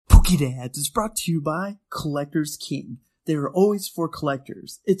PokeDads is brought to you by Collector's King. They are always for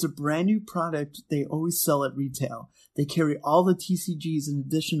collectors. It's a brand new product they always sell at retail. They carry all the TCGs in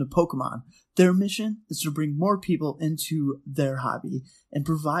addition to Pokemon. Their mission is to bring more people into their hobby and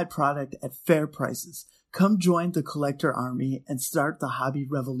provide product at fair prices. Come join the collector army and start the hobby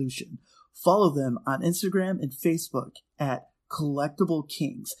revolution. Follow them on Instagram and Facebook at Collectible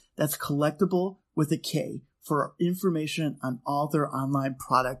Kings. That's collectible with a K for information on all their online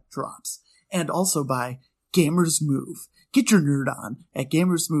product drops. And also by Gamers Move. Get your nerd on at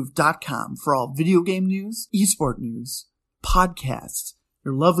gamersmove.com for all video game news, esport news, podcasts,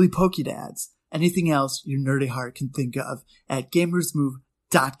 your lovely Pokedads, anything else your nerdy heart can think of at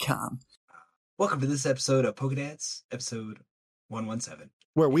gamersmove.com. Welcome to this episode of Pokedads, episode 117.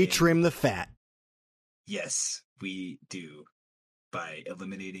 Where we trim the fat. Yes, we do. By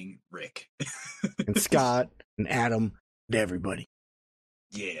eliminating Rick. And Scott and Adam and everybody.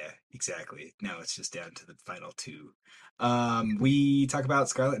 Yeah, exactly. Now it's just down to the final two. We talk about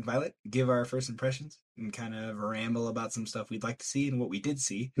Scarlet and Violet, give our first impressions, and kind of ramble about some stuff we'd like to see and what we did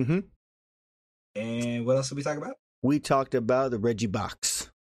see. Mm-hmm. And what else did we talk about? We talked about the Reggie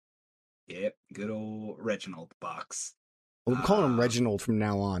box. Yep, good old Reginald box. We'll call him Reginald from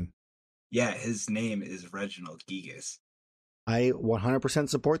now on. Yeah, his name is Reginald Gigas. I 100%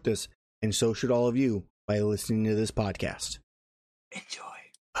 support this, and so should all of you by listening to this podcast. Enjoy.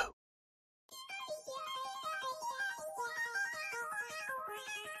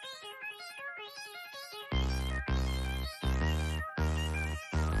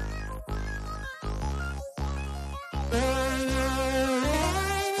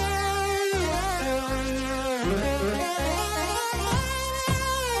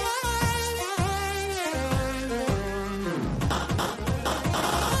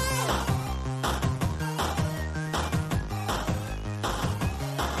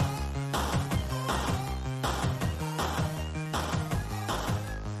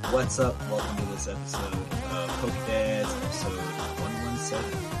 What's up? Welcome to this episode of Pokedads, episode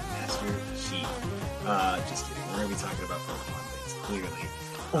 117, Master Chief. Just kidding. We're going to be talking about Pokemon things, clearly.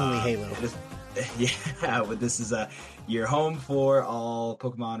 Only Halo. Yeah, but this is your home for all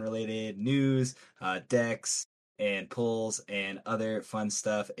Pokemon-related news, decks, and pulls, and other fun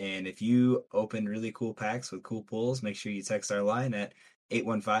stuff. And if you open really cool packs with cool pulls, make sure you text our line at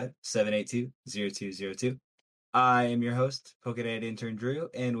 815-782-0202. I am your host, Pokedad Intern Drew,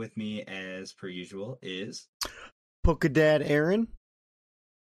 and with me, as per usual, is... Pokedad Aaron.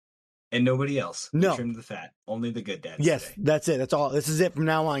 And nobody else. No. We trimmed the fat. Only the good dads Yes, today. that's it. That's all. This is it from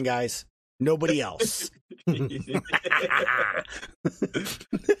now on, guys. Nobody else.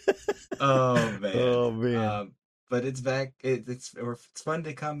 Oh, man. Oh, man. But it's back. It's fun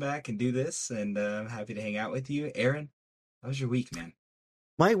to come back and do this, and I'm happy to hang out with you. Aaron, how was your week, man?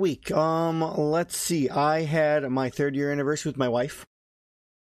 My week. Let's see. I had my 3rd year anniversary with my wife.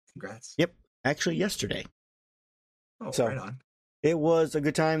 Congrats. Yep. Actually, yesterday. Oh, So, right on. It was a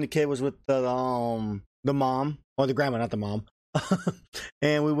good time. The kid was with the mom, or the grandma, not the mom.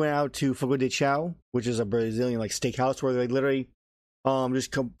 And we went out to Fogo de Chao, which is a Brazilian like steakhouse where they literally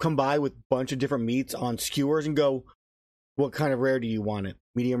just come by with a bunch of different meats on skewers and go, what kind of rare do you want it?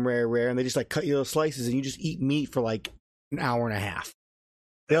 Medium rare, rare, and they just like cut you little slices and you just eat meat for like an hour and a half.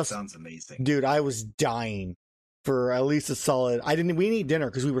 That sounds amazing. Dude, I was dying for at least a solid. We didn't eat dinner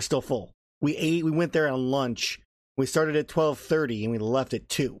because we were still full. We went there on lunch. We started at 12:30 and we left at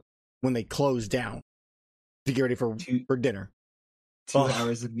 2 when they closed down to get ready for dinner. 2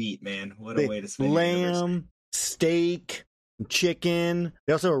 hours of meat, man. What a way to spend lamb, steak, chicken.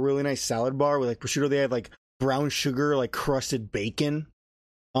 They also have a really nice salad bar with like prosciutto. They have like brown sugar, like crusted bacon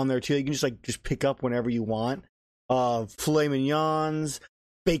on there too. You can just pick up whenever you want. Filet mignons,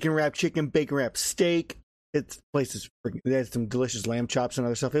 bacon wrapped chicken, bacon wrapped steak. It's place is freaking. They had some delicious lamb chops and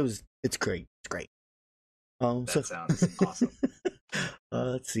other stuff. It's great. It's great. That sounds awesome.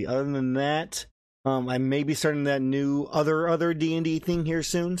 Let's see. Other than that, I may be starting that new other D&D thing here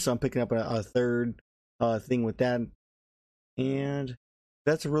soon, so I'm picking up a third thing with that. And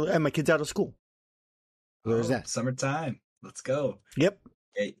that's and my kid's out of school. There's that. Summertime. Let's go. Yep.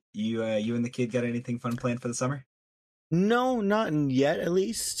 Hey, you and the kid got anything fun planned for the summer? No, not yet. At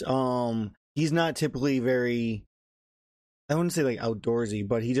least. He's not typically very. I wouldn't say like outdoorsy,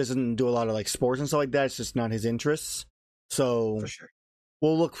 but he doesn't do a lot of like sports and stuff like that. It's just not his interests. So for sure.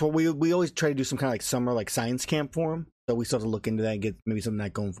 We'll look for. We always try to do some kind of like summer like science camp for him. So we still have to look into that and get maybe something like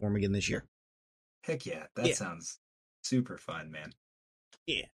that going for him again this year. Heck yeah, that sounds super fun, man.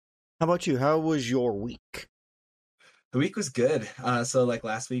 Yeah. How about you? How was your week? The week was good. So like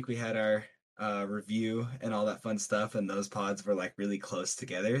last week we had our review and all that fun stuff, and those pods were like really close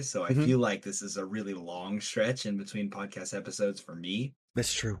together. So I Mhm. feel like this is a really long stretch in between podcast episodes for me.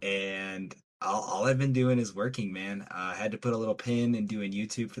 That's true. And all I've been doing is working, man. I had to put a little pin in doing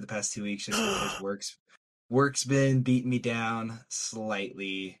YouTube for the past 2 weeks just because work's been beating me down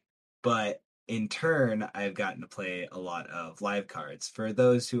slightly, but in turn, I've gotten to play a lot of live cards. For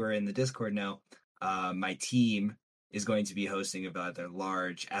those who are in the Discord now, my team is going to be hosting about their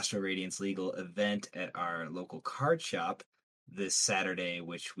large Astro Radiance Legal event at our local card shop this Saturday,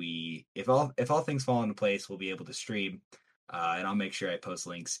 which if all things fall into place, we'll be able to stream. And I'll make sure I post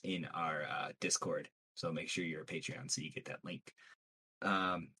links in our Discord. So make sure you're a Patreon so you get that link.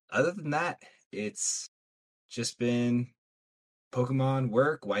 Other than that, it's just been Pokemon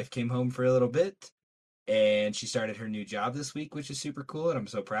work. Wife came home for a little bit, and she started her new job this week, which is super cool, and I'm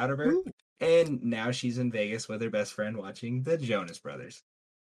so proud of her. Ooh. And now she's in Vegas with her best friend watching the Jonas Brothers.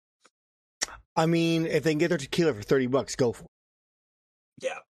 I mean, if they can get their tequila for $30, go for it.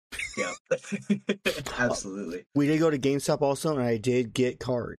 Yeah. Absolutely. We did go to GameStop also, and I did get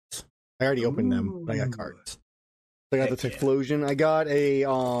cards. I already opened them, but I got Ooh. cards. So I got Heck the yeah. Typhlosion. I got a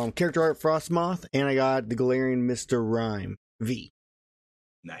character art Frostmoth, and I got the Galarian Mr. Rhyme V.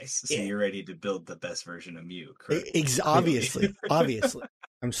 Nice. So Yeah. you're ready to build the best version of Mew, correct? Obviously.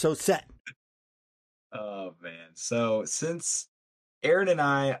 I'm so set. Oh man. So since Aaron and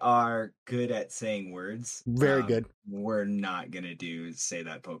I are good at saying words, Very good. we're not gonna say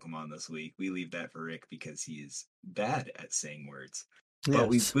that Pokemon this week. We leave that for Rick because he is bad at saying words. But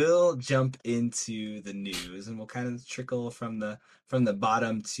we Yes. will jump into the news, and we'll kind of trickle from the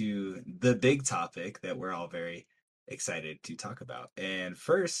bottom to the big topic that we're all very excited to talk about. And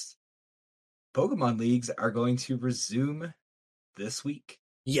first, Pokemon leagues are going to resume this week.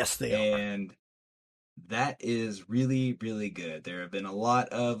 Yes, they are. And that is really, really good. There have been a lot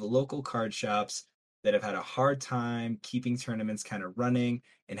of local card shops that have had a hard time keeping tournaments kind of running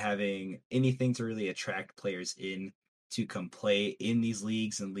and having anything to really attract players in to come play in these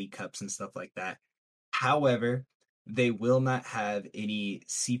leagues and league cups and stuff like that. However, they will not have any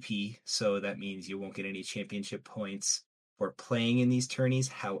CP, so that means you won't get any championship points for playing in these tourneys.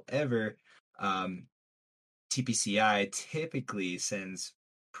 However, TPCI typically sends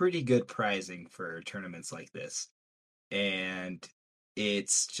pretty good prizing for tournaments like this. And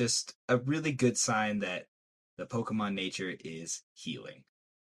it's just a really good sign that the Pokemon nature is healing.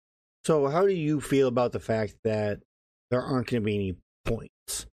 So how do you feel about the fact that there aren't going to be any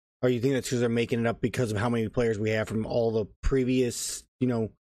points? Or you think that's because they're making it up because of how many players we have from all the previous,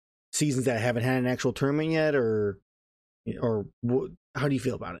 seasons that haven't had an actual tournament yet? Or how do you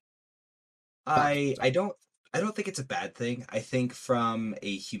feel about it? I don't think it's a bad thing. I think from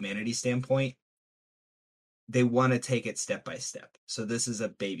a humanity standpoint, they want to take it step by step. So this is a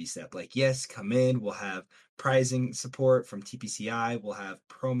baby step. Like, yes, come in. We'll have prizing support from TPCI. We'll have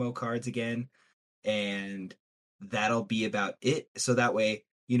promo cards again. And that'll be about it. So that way,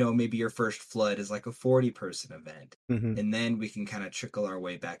 maybe your first flood is like a 40-person event. Mm-hmm. And then we can kind of trickle our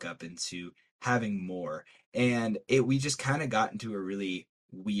way back up into having more. And we just kind of got into a really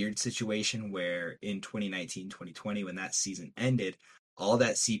weird situation where in 2019, 2020, when that season ended, all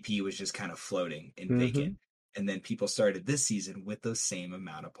that CP was just kind of floating and vacant. And then people started this season with the same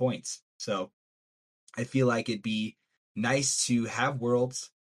amount of points. So I feel like it'd be nice to have Worlds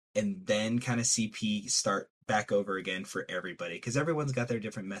and then kind of CP start back over again for everybody, because everyone's got their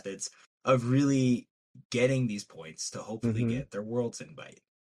different methods of really getting these points to hopefully get their Worlds invite.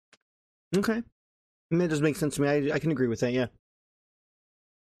 Okay. I mean, that does make sense to me. I can agree with that, yeah.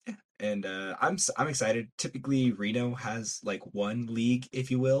 Yeah. And I'm excited. Typically, Reno has like one league, if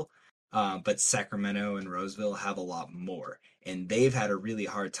you will. But Sacramento and Roseville have a lot more, and they've had a really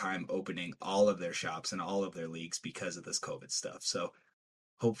hard time opening all of their shops and all of their leagues because of this COVID stuff. So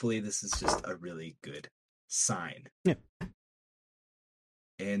hopefully this is just a really good sign. Yeah.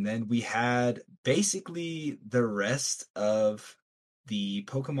 And then we had basically the rest of the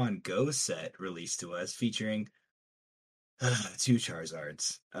Pokemon Go set released to us, featuring 2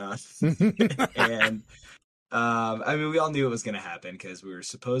 Charizards. And I mean, we all knew it was going to happen because we were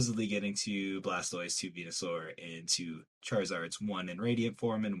supposedly getting 2 Blastoise, 2 Venusaur, and 2 Charizards, one in Radiant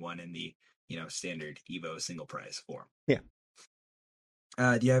form and one in the, standard Evo single prize form. Yeah.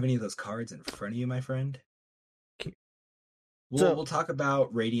 Do you have any of those cards in front of you, my friend? We'll talk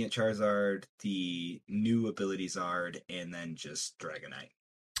about Radiant Charizard, the new ability Zard, and then just Dragonite.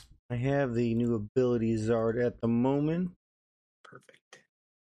 I have the new ability Zard at the moment. Perfect.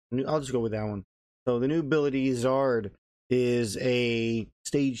 I'll just go with that one. So the new ability Zard is a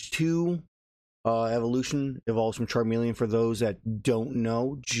stage 2 evolution evolves from Charmeleon for those that don't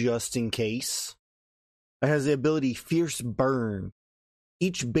know, just in case. It has the ability Fierce Burn.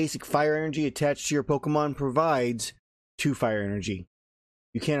 Each basic fire energy attached to your Pokemon provides 2 fire energy.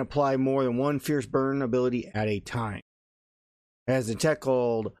 You can't apply more than 1 Fierce Burn ability at a time. It has an attack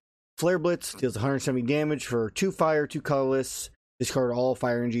called Flare Blitz, deals 170 damage for 2 fire, 2 colorless. Discard all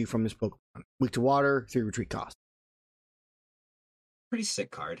fire energy from this Pokemon. Weak to water, 3 retreat cost. Pretty sick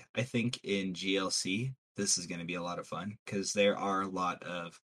card. I think in GLC, this is going to be a lot of fun because there are a lot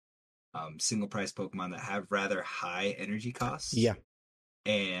of single price Pokemon that have rather high energy costs. Yeah.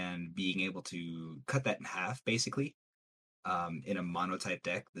 And being able to cut that in half, basically, in a monotype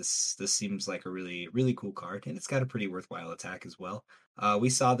deck, this seems like a really, really cool card, and it's got a pretty worthwhile attack as well. We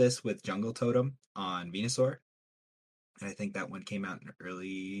saw this with Jungle Totem on Venusaur, and I think that one came out in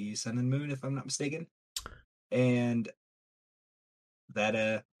early Sun and Moon, if I'm not mistaken. And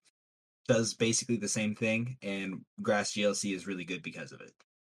that does basically the same thing, and Grass GLC is really good because of it.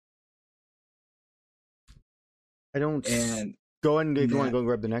 I don't... And go ahead and if you want to go and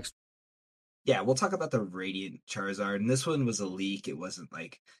grab the next. Yeah, we'll talk about the Radiant Charizard, and this one was a leak. It wasn't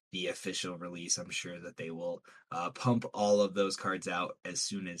like the official release. I'm sure that they will pump all of those cards out as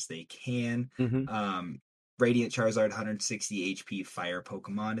soon as they can. Mm-hmm. Radiant Charizard, 160 HP fire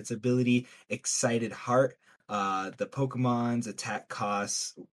Pokemon. Its ability, Excited Heart. The Pokemon's attack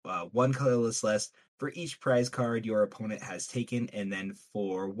costs 1 colorless less for each prize card your opponent has taken, and then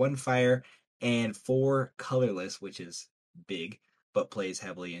for 1 fire and 4 colorless, which is big, but plays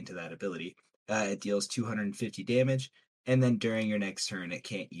heavily into that ability. It deals 250 damage, and then during your next turn, it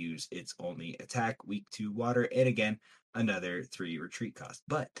can't use its only attack, weak to water, and again, another 3 retreat cost.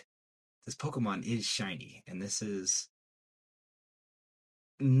 But this Pokemon is shiny, and this is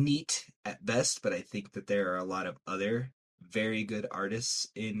neat at best, but I think that there are a lot of other very good artists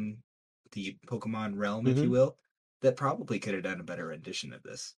in the Pokemon realm, if you will, that probably could have done a better rendition of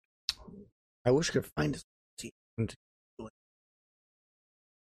this. I wish I could find it.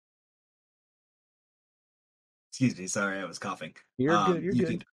 Excuse me, sorry, I was coughing. You're good. You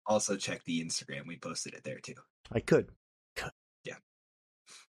can also check the Instagram. We posted it there too. I could. Yeah.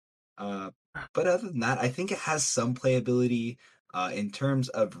 But other than that, I think it has some playability. In terms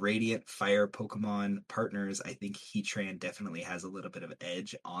of Radiant Fire Pokemon partners, I think Heatran definitely has a little bit of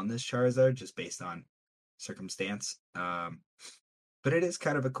edge on this Charizard, just based on circumstance. But it is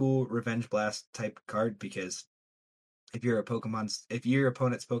kind of a cool Revenge Blast type card, because if your opponent's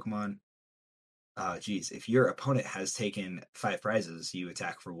Pokemon, if your opponent has taken 5 prizes, you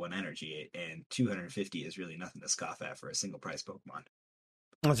attack for 1 energy, and 250 is really nothing to scoff at for a single prize Pokemon.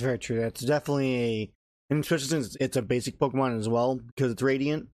 That's very true. That's definitely and especially since it's a basic Pokemon as well, because it's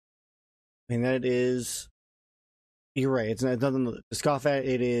Radiant. And that is, you're right. It's nothing to scoff at.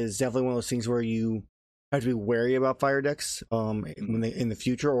 It is definitely one of those things where you have to be wary about fire decks when they in the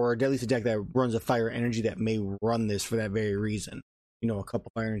future, or at least a deck that runs a fire energy that may run this for that very reason. You know, a couple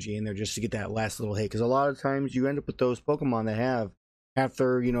fire energy in there just to get that last little hit. Because a lot of times you end up with those Pokemon that have,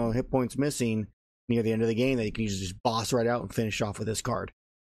 after, hit points missing near the end of the game, that you can just boss right out and finish off with this card.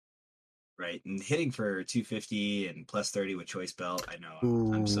 Right, and hitting for 250 and plus 30 with Choice Belt. I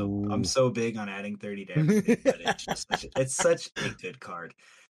know I'm so big on adding 30 to everything, but it's such a good card.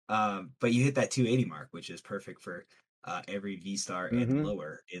 But you hit that 280 mark, which is perfect for every V-Star and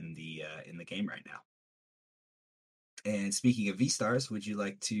lower in the game right now. And speaking of V-Stars, would you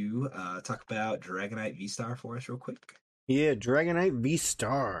like to talk about Dragonite V-Star for us real quick? Yeah, Dragonite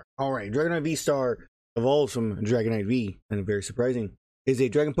V-Star. All right, Dragonite V-Star evolves from Dragonite V, and very surprising. Is a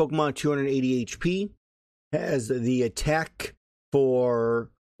Dragon Pokemon, 280 HP, has the attack for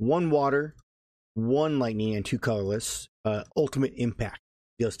 1 water, 1 lightning, and 2 colorless. Ultimate Impact.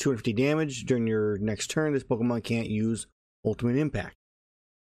 Deals 250 damage during your next turn. This Pokemon can't use Ultimate Impact.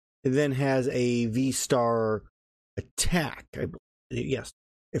 It then has a V-Star attack. Yes.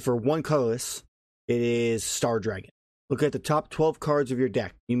 For 1 colorless, it is Star Dragon. Look at the top 12 cards of your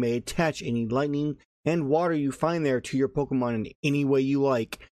deck. You may attach any lightning and water you find there to your Pokemon in any way you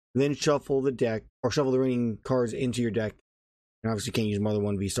like. Then shuffle the deck, or shuffle the remaining cards into your deck. And obviously you can't use more than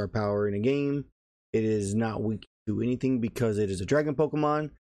 1 V-Star power in a game. It is not weak to anything because it is a Dragon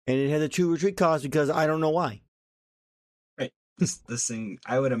Pokemon. And it has a 2 retreat cost because I don't know why. Right. This thing,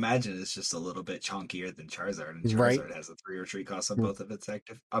 I would imagine, is just a little bit chunkier than Charizard. And Charizard has a 3 retreat cost on both of its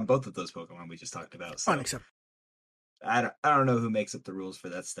on both of those Pokemon we just talked about. So unacceptable. I don't know who makes up the rules for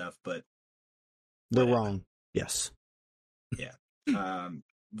that stuff, but they're wrong. Yes. Yeah.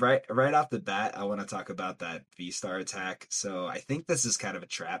 Right off the bat, I want to talk about that V-Star attack. So I think this is kind of a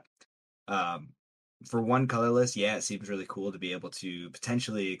trap. For 1 colorless, yeah, it seems really cool to be able to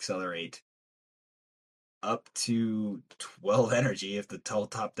potentially accelerate up to 12 energy if the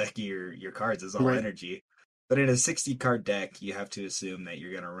top deck of your cards is all Right. energy. But in a 60 card deck, you have to assume that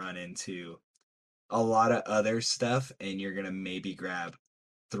you're gonna run into a lot of other stuff, and you're gonna maybe grab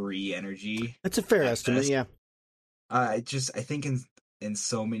 3 energy That's a fair at estimate, best. yeah. I think in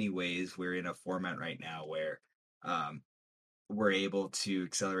so many ways we're in a format right now where um, we're able to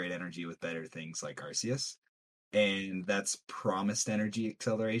accelerate energy with better things like Arceus, and that's promised energy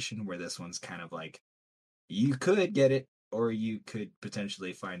acceleration. Where this one's kind of like you could get it, or you could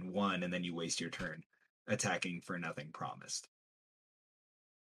potentially find one, and then you waste your turn attacking for nothing promised.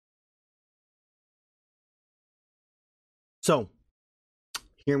 So,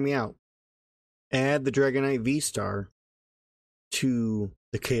 hear me out. Add the Dragonite V-Star to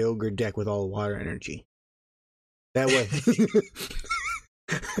the Kyogre deck with all the water energy. That way.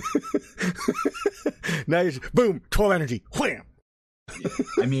 Now you're just, boom, 12 energy. Wham! Yeah.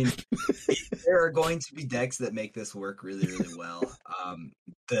 I mean, there are going to be decks that make this work really, really well.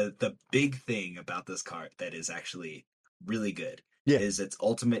 The big thing about this card that is actually really good is its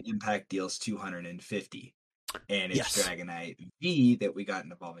ultimate impact deals 250. And its Dragonite V that we got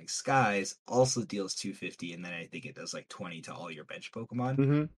in Evolving Skies also deals 250, and then I think it does like 20 to all your bench Pokemon.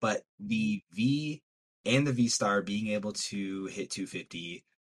 Mm-hmm. But the V and the V Star being able to hit 250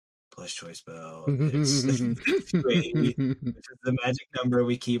 plus Choice Bell, it's 280, which is the magic number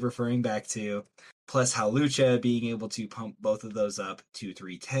we keep referring back to, plus Hawlucha being able to pump both of those up to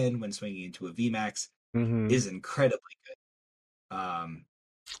 310 when swinging into a VMAX is incredibly good.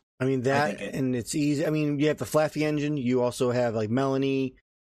 I mean, and it's easy. I mean, you have the Flaffy engine. You also have like Melanie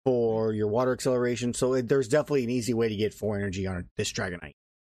for your water acceleration. So there's definitely an easy way to get 4 energy on this Dragonite.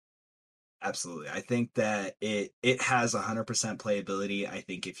 Absolutely. I think that it has 100% playability. I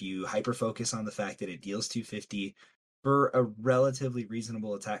think if you hyper focus on the fact that it deals 250 for a relatively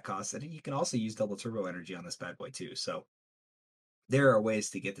reasonable attack cost, and you can also use double turbo energy on this bad boy too. So there are ways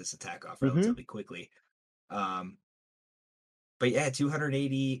to get this attack off relatively quickly. But yeah,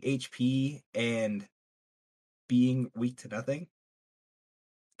 280 HP and being weak to nothing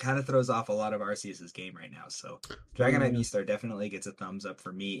kind of throws off a lot of Arceus's game right now. So Dragonite V-Star definitely gets a thumbs up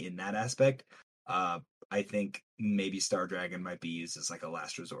for me in that aspect. I think maybe Star Dragon might be used as like a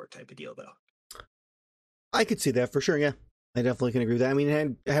last resort type of deal, though. I could see that for sure, yeah. I definitely can agree with that. I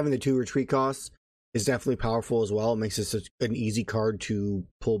mean, having the 2 retreat costs is definitely powerful as well. It makes this an easy card to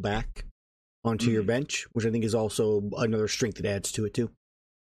pull back onto your bench, which I think is also another strength that adds to it too.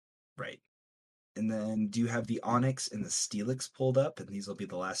 Right. And then do you have the Onyx and the Steelix pulled up? And these will be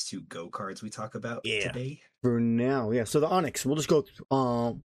the last 2 Go cards we talk about today. For now, yeah. So the Onyx, we'll just go.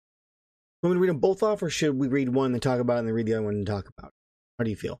 Want me to read them both off, or should we read one and talk about it, and then read the other one and talk about it? How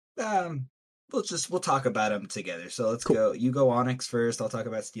do you feel? We'll talk about them together. So let's go. You go Onyx first. I'll talk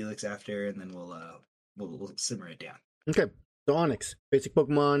about Steelix after, and then we'll simmer it down. Okay. So Onyx, basic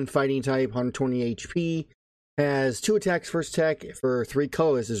Pokemon, fighting type, 120 HP, has 2 attacks. First attack for 3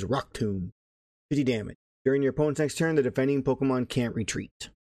 colors is Rock Tomb, 50 damage. During your opponent's next turn, the defending Pokemon can't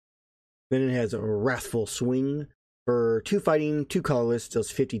retreat. Then it has a Wrathful Swing for 2 fighting, 2 colorless, deals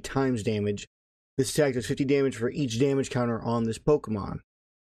 50 times damage. This attack does 50 damage for each damage counter on this Pokemon.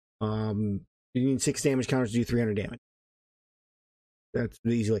 You need 6 damage counters to do 300 damage. That's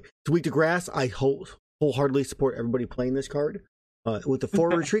the easy way. It's weak to grass. I wholeheartedly support everybody playing this card with the 4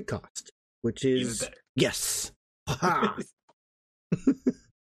 retreat cost, which is even better. Yes.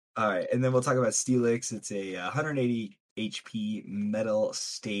 All right, and then we'll talk about Steelix. It's a 180 HP Metal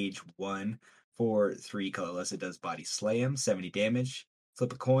Stage 1 for 3 colorless. It does Body Slam, 70 damage.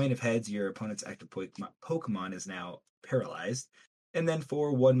 Flip a coin. If heads, your opponent's active Pokemon is now paralyzed. And then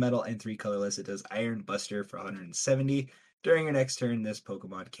for 1 metal and 3 colorless, it does Iron Buster for 170. During your next turn, this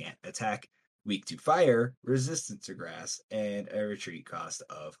Pokemon can't attack. Weak to fire, resistance to grass, and a retreat cost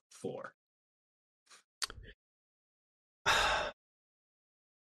of 4.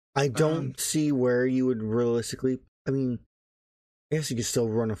 I don't see where you would realistically. I mean, I guess you could still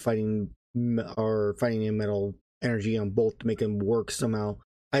run a fighting and metal energy on both to make them work somehow.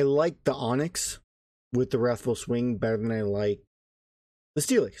 I like the Onyx with the Wrathful Swing better than I like the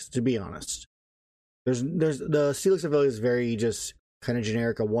Steelix, to be honest. There's the Steelix ability is very just kind of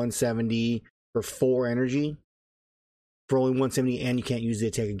generic, a 170 for 4 energy. For only 170, and you can't use the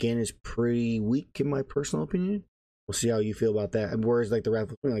attack again, is pretty weak in my personal opinion. We'll see how you feel about that. And whereas like the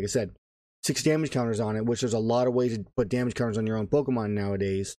Wrathful Swing, like I said, 6 damage counters on it, which there's a lot of ways to put damage counters on your own Pokemon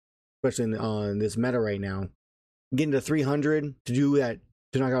nowadays, especially on this meta right now. Getting to 300 to do that,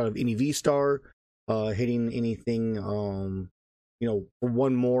 to knock out any V-Star, hitting anything, for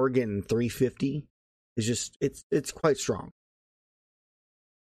 1 more, getting 350 is just, it's quite strong.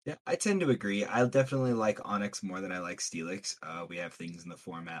 Yeah, I tend to agree. I definitely like Onyx more than I like Steelix. We have things in the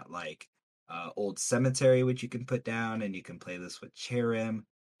format like Old Cemetery, which you can put down, and you can play this with Cherim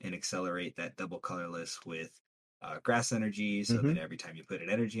and accelerate that double colorless with Grass Energy, so Mm-hmm. that every time you put an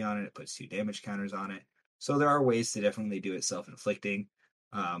energy on it, it puts 2 damage counters on it. So there are ways to definitely do it self-inflicting.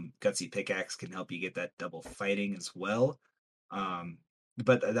 Gutsy Pickaxe can help you get that double fighting as well. Um,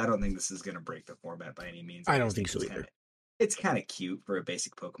 but I don't think this is going to break the format by any means. I I don't just think think so either. it's kind of cute for a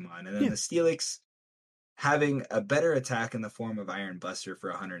basic Pokemon. And then Yeah, the Steelix having a better attack in the form of Iron Buster for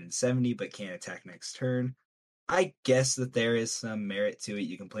 170, but can't attack next turn. I guess that there is some merit to it.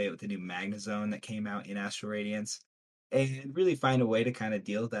 You can play it with the new Magnezone that came out in Astral Radiance, and really find a way to kind of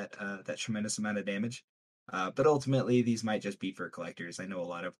deal that tremendous amount of damage. But ultimately, these might just be for collectors. I know a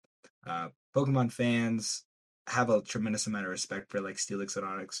lot of Pokemon fans have a tremendous amount of respect for like Steelix and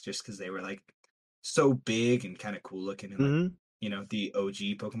Onix just because they were like so big and kind of cool looking and like mm-hmm. the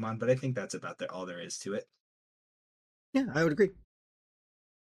OG Pokemon. But I think that's about all there is to it. Yeah, I would agree.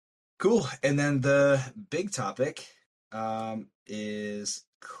 Cool. And then the big topic is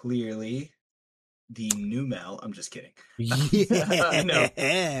clearly the new Mel. I'm just kidding. No.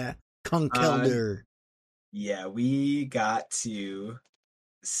 Yeah, Uh, Conkeldurr. yeah, we got to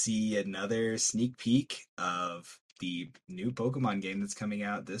see another sneak peek of the new Pokemon game that's coming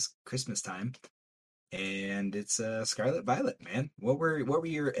out this Christmas time, and it's Scarlet Violet. Man, what were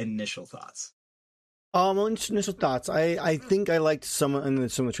your initial thoughts? Initial thoughts. I think I liked some of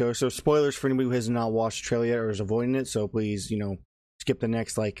the trailers. So spoilers for anybody who has not watched the trailer yet or is avoiding it. So please, skip the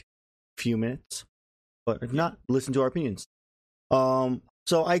next like few minutes. But if not, listen to our opinions.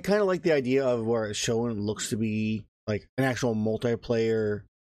 So I kind of like the idea of where it's showing looks to be like an actual multiplayer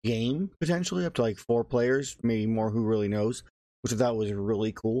game potentially up to like 4 players, maybe more. Who really knows? Which I thought was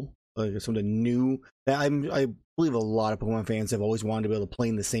really cool. Like something new. I believe a lot of Pokemon fans have always wanted to be able to play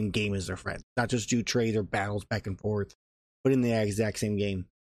in the same game as their friends, not just do trades or battles back and forth, but in the exact same game.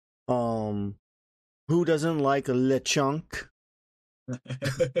 Who doesn't like a Lechonk?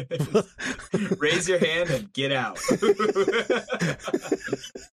 Raise your hand and get out.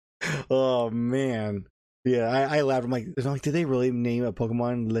 Oh man, yeah, I laughed. I'm like, did they really name a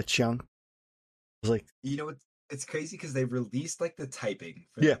Pokemon Lechonk? I was like, You know what? It's crazy because they released like the typing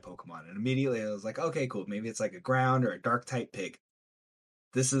for yeah, that Pokemon, and immediately I was like, okay, cool. Maybe it's like a ground or a dark type pig.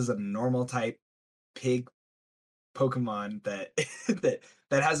 This is a normal type pig Pokemon that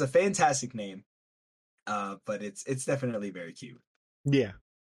that has a fantastic name. But it's definitely very cute. yeah.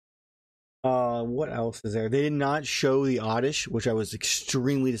 What else is there? They did not show the Oddish, which I was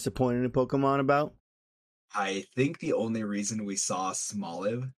extremely disappointed in Pokemon about. I think the only reason we saw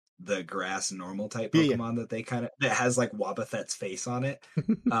Smoliv, the grass normal type Yeah, Pokemon that has like Wobbuffet's face on it,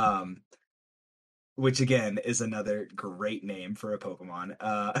 um, which again is another great name for a Pokemon.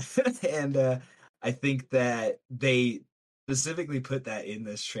 And I think that they specifically put that in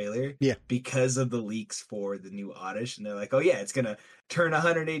this trailer yeah. because of the leaks for the new Oddish, and they're like, oh yeah, it's gonna turn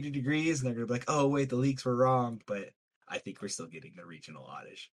 180 degrees, and they're gonna be like, oh wait, the leaks were wrong, but I think we're still getting the regional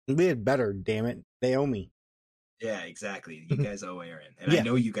Oddish. We had better, damn it. They owe me. Yeah, exactly. You guys owe Aaron. And I Yeah.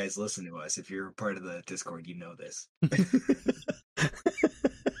 know you guys listen to us. If you're part of the Discord, you know this.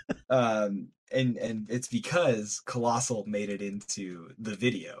 And it's because Colossal made it into the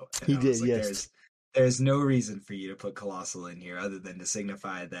video. And He I was did, like, yes. there's no reason for you to put Colossal in here other than to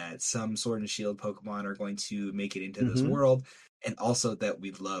signify that some Sword and Shield Pokemon are going to make it into this Mhm. world, and also that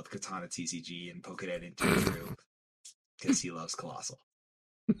we love Katana TCG and Pokédex into the group because he loves Colossal.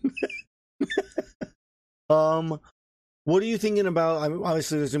 What are you thinking about? I mean,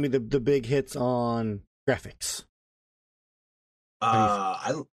 obviously, there's gonna be the big hits on graphics.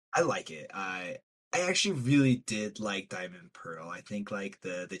 I like it. I actually really did like Diamond and Pearl. I think like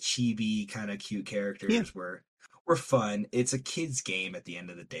the chibi kind of cute characters were fun. It's a kid's game at the end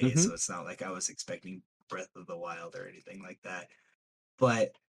of the day, so it's not like I was expecting Breath of the Wild or anything like that.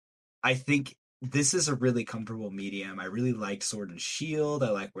 But I think this is a really comfortable medium. I really liked Sword and Shield. I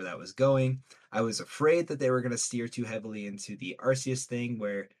like where that was going. I was afraid that they were going to steer too heavily into the Arceus thing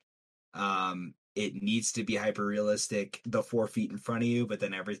where it needs to be hyper realistic, the 4 feet in front of you, but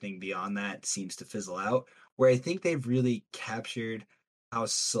then everything beyond that seems to fizzle out. Where I think they've really captured how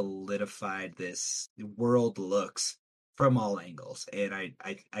solidified this world looks from all angles. And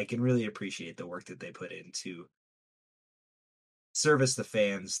I can really appreciate the work that they put into service the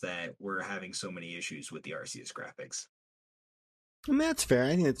fans that were having so many issues with the Arceus graphics. I mean, that's fair.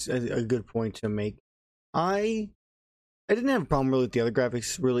 I think it's a good point to make. I didn't have a problem really with the other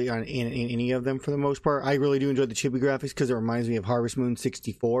graphics really in any of them for the most part. I really do enjoy the chibi graphics because it reminds me of Harvest Moon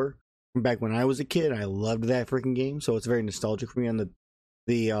 64 from back when I was a kid. I loved that freaking game, so it's very nostalgic for me on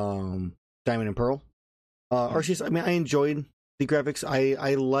the Diamond and Pearl. Arceus, I mean, I enjoyed the graphics.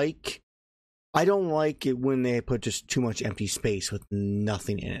 I don't like it when they put just too much empty space with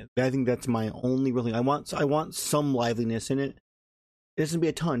nothing in it. I think that's my only real thing. I want some liveliness in it. It doesn't be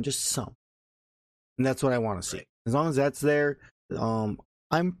a ton, just some, and that's what I want to see. As long as that's there, I'm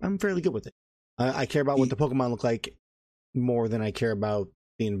fairly good with it. I care about what the Pokemon look like more than I care about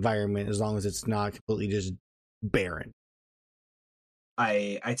the environment, as long as it's not completely just barren.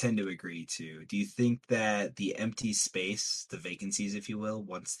 I tend to agree too. Do you think that the empty space, the vacancies, if you will,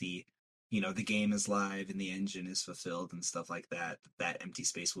 once the the game is live and the engine is fulfilled and stuff like that, that empty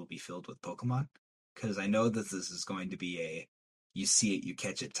space will be filled with Pokemon? Because I know that this is going to be a you see it, you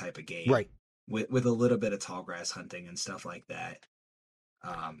catch it type of game, Right? With a little bit of tall grass hunting and stuff like that.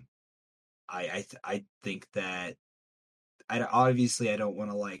 Um, I think that I don't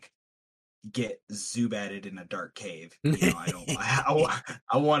want to like get Zubatted in a dark cave. I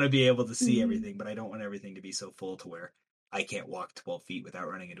want to be able to see everything, but I don't want everything to be so full to where I can't walk 12 feet without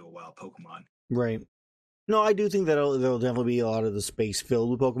running into a wild Pokemon. Right. No, I do think that there'll definitely be a lot of the space filled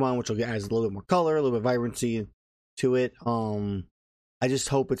with Pokemon, which will add a little bit more color, a little bit of vibrancy to it. I just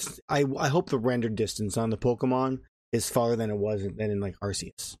hope I hope the render distance on the Pokemon is farther than it was than in like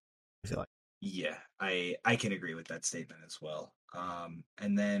Arceus. I feel like. Yeah, I can agree with that statement as well.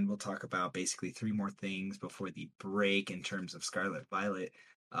 And then we'll talk about basically 3 more things before the break in terms of Scarlet Violet.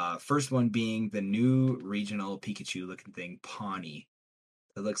 First one being the new regional Pikachu looking thing, Pawnee.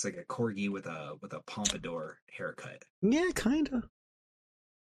 It looks like a corgi with a pompadour haircut. Yeah, kinda.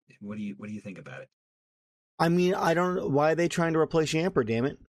 What do you think about it? I mean, I don't know why are they trying to replace Yamper, damn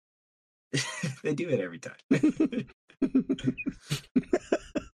it. They do it every time.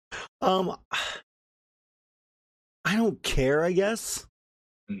 I don't care, I guess.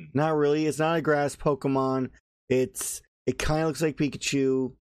 Not really. It's not a grass Pokemon. It kind of looks like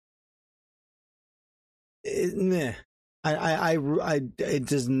Pikachu. It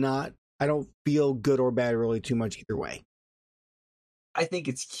does not. I don't feel good or bad really too much either way. I think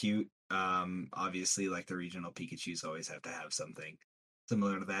it's cute. Obviously, like the regional Pikachus always have to have something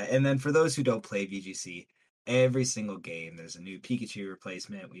similar to that. And then for those who don't play VGC, every single game there's a new Pikachu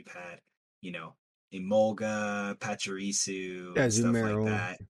replacement. We've had, Emolga, Pachirisu, and stuff like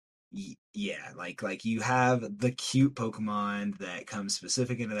that. Yeah, like you have the cute Pokemon that come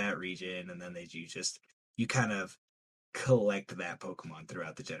specific into that region, and then you kind of collect that Pokemon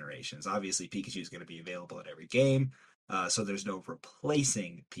throughout the generations. Obviously, Pikachu is going to be available at every game, so there's no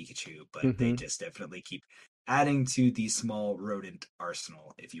replacing Pikachu, but they just definitely keep adding to the small rodent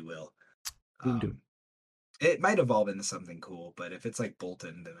arsenal, if you will. It might evolve into something cool, but if it's like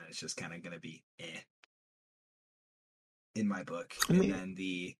Bolton, then it's just kind of going to be in my book. And then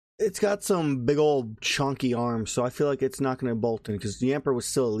it's got some big old chunky arms, so I feel like it's not going to Bolton because the Emperor was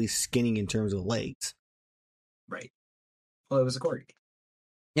still at least skinny in terms of legs. Right. Well, it was a corgi.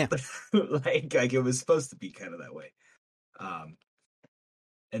 Yeah. like it was supposed to be kind of that way.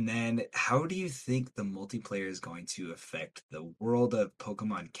 And then how do you think the multiplayer is going to affect the world of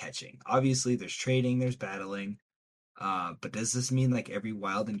Pokemon catching? Obviously, there's trading, there's battling. But does this mean like every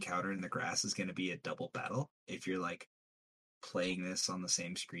wild encounter in the grass is going to be a double battle if you're like playing this on the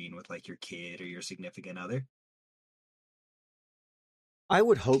same screen with like your kid or your significant other? I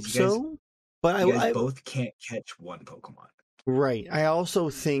would hope so, but you guys both can't catch one Pokemon. Right. I also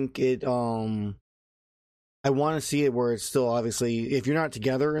think it I want to see it where it's still obviously if you're not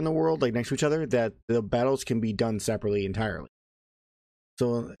together in the world like next to each other that the battles can be done separately entirely.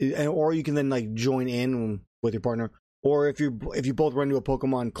 So or you can then like join in with your partner, or if you both run into a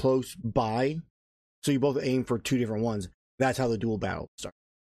Pokemon close by, so you both aim for 2 different ones. That's how the dual battle starts.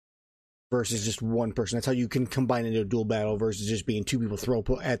 Versus just one person. That's how you can combine into a dual battle versus just being 2 people throw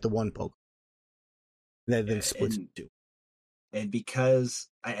at the one Pokemon. That then splits into 2. And because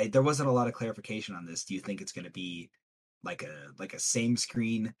there wasn't a lot of clarification on this, do you think it's going to be like a same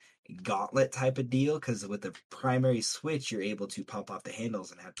screen gauntlet type of deal? Because with the primary switch, you're able to pop off the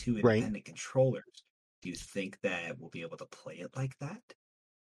handles and have 2 independent controllers. Do you think that we'll be able to play it like that?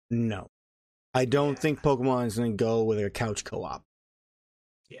 No. I don't think Pokemon is going to go with a couch co-op.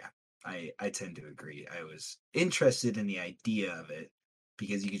 Yeah, I tend to agree. I was interested in the idea of it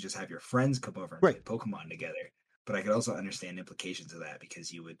because you could just have your friends come over and play Pokemon together. But I could also understand implications of that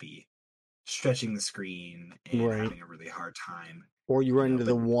because you would be stretching the screen and having a really hard time. Or you run into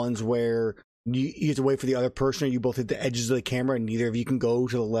the ones where you have to wait for the other person, or you both hit the edges of the camera and neither of you can go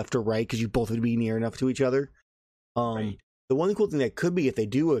to the left or right because you both would be near enough to each other. The one cool thing that could be if they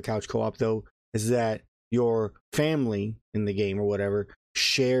do a couch co-op, though, is that your family in the game or whatever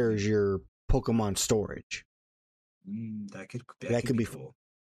shares your Pokemon storage. That That could could be be cool.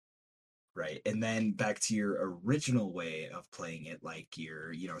 Right. And then back to your original way of playing it, like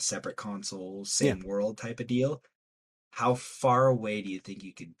your, separate consoles, yeah. same world type of deal. How far away do you think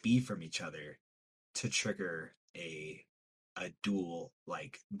you could be from each other to trigger a dual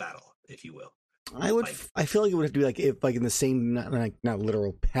like battle, if you will? Like I feel like it would have to be like if like in the same not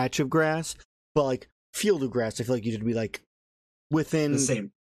literal patch of grass, but like field of grass. I feel like you'd be like the within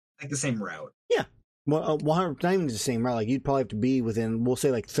same the same route. yeah. Well, 100, not even the same route. Like you'd probably have to be within, we'll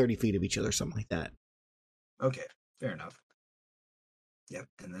say, like 30 feet of each other, something like that. Okay, fair enough. Yep.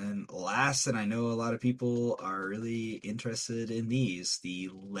 And then last, and I know a lot of people are really interested in these, the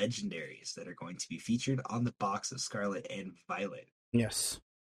legendaries that are going to be featured on the box of Scarlet and Violet. Yes.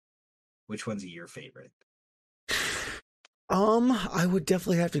 Which one's your favorite? I would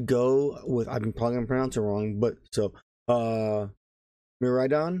definitely have to go with. I'm probably gonna pronounce it wrong, but so,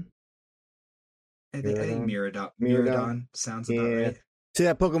 Miraidon. I think Miraidon. Miraidon. Miraidon sounds about Yeah. right. See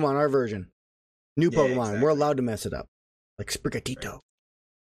that Pokemon, our version, new Yeah, Pokemon. We're exactly. allowed to mess it up, like Sprigatito.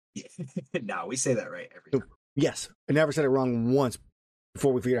 Right. No, we say that right every time. Yes, I never said it wrong once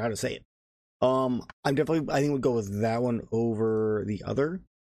before we figured out how to say it. I'm definitely. I think we'd go with that one over the other.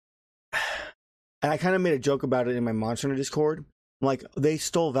 And I kind of made a joke about it in my Monster Hunter Discord. Like, they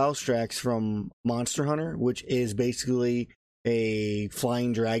stole Valstrax from Monster Hunter, which is basically a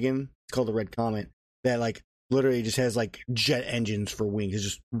flying dragon. It's called the Red Comet. That, like, literally just has, like, jet engines for wings. It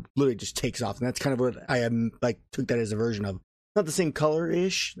just literally just takes off. And that's kind of what I am, like, took that as a version of. Not the same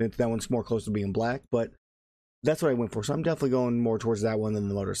color-ish. That one's more close to being black, but that's what I went for. So I'm definitely going more towards that one than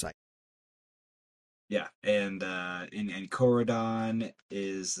the motorcycle. Yeah, and Korodon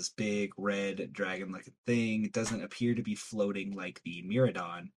is this big red dragon-looking thing. It doesn't appear to be floating like the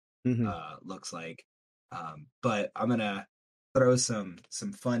Miraidon Mm-hmm. looks like. But I'm gonna throw some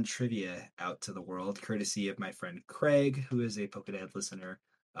fun trivia out to the world, courtesy of my friend Craig, who is a Pokédex listener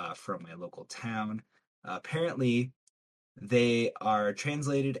from my local town. Apparently, they are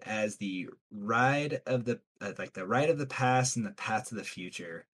translated as the ride of the like the ride of the past and the path to the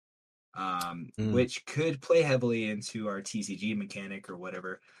future, Mm. which could play heavily into our TCG mechanic or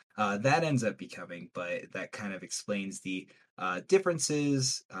whatever that ends up becoming. But that kind of explains the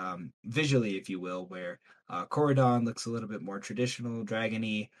differences visually, if you will, where Korodon looks a little bit more traditional,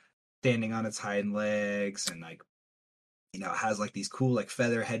 dragony, standing on its hind legs, and like has like these cool like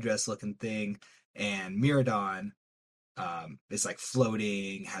feather headdress looking thing, and Miraidon is like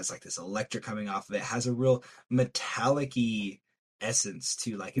floating, has like this electric coming off of it, has a real metallic-y essence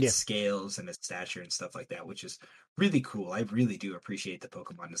to like its Yeah. scales and its stature and stuff like that, which is really cool. I really do appreciate the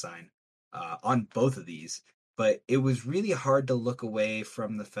Pokemon design on both of these. But it was really hard to look away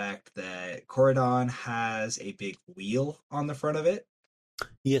from the fact that Korodon has a big wheel on the front of it,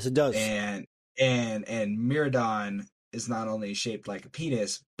 Yes, it does. and Miraidon is not only shaped like a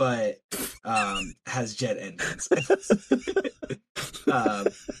penis, but has jet engines.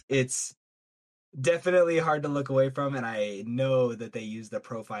 It's definitely hard to look away from, and I know that they use the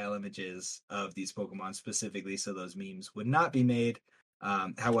profile images of these Pokemon specifically so those memes would not be made.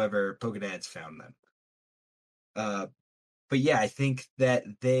 However, Pokedads found them. Uh, but yeah, I think that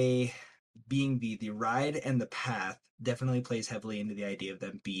they being the ride and the path definitely plays heavily into the idea of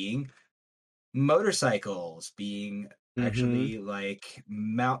them being motorcycles, being Mm-hmm. actually like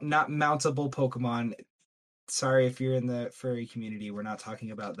not mountable Pokemon. Sorry if you're in the furry community, we're not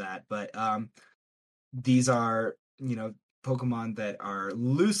talking about that, but these are Pokemon that are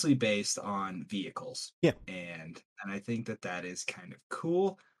loosely based on vehicles, Yeah. and I think that is kind of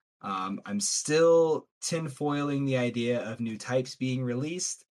cool. I'm still tinfoiling the idea of new types being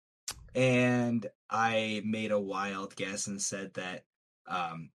released, and I made a wild guess and said that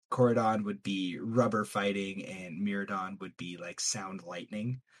Korodon would be rubber fighting and Miraidon would be like sound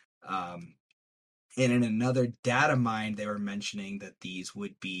lightning. Um, and in another data mine, they were mentioning that these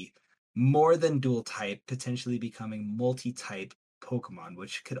would be more than dual type, potentially becoming multi type Pokemon,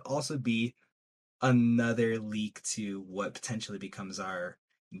 which could also be another leak to what potentially becomes our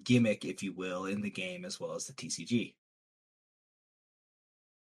gimmick, if you will, in the game as well as the TCG.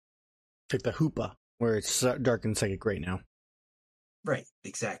 Like the Hoopa, where it's dark and psychic right now. Right,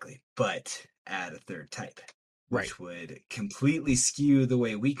 exactly. But add a third type, Right. which would completely skew the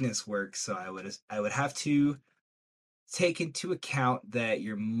way weakness works. So I would have to take into account that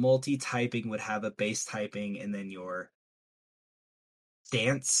your multi-typing would have a base typing and then your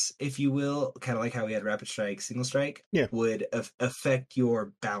stance, if you will, kind of like how we had rapid strike, single strike, Yeah. would affect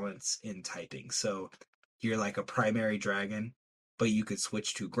your balance in typing. So you're like a primary dragon, but you could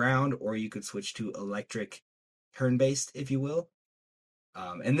switch to ground or you could switch to electric turn based, if you will.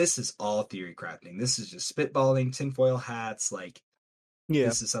 And this is all theory crafting. This is just spitballing, tinfoil hats. Like, Yeah.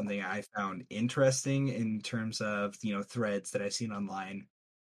 this is something I found interesting in terms of, threads that I've seen online,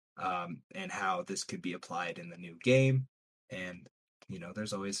 and how this could be applied in the new game. And,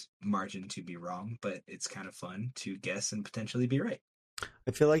 there's always margin to be wrong, but it's kind of fun to guess and potentially be right.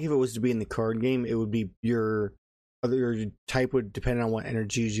 I feel like if it was to be in the card game, it would be your type would depend on what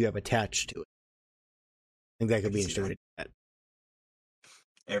energies you have attached to it. I think that could be interesting.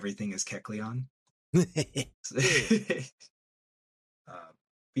 Everything is Kecleon. But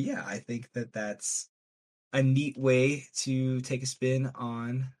yeah, I think that's a neat way to take a spin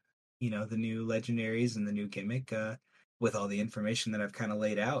on, the new legendaries and the new gimmick, with all the information that I've kind of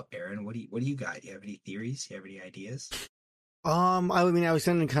laid out. Aaron, what do you got? You have any theories? You have any ideas? I was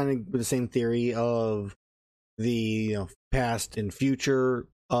kind of with the same theory of the past and future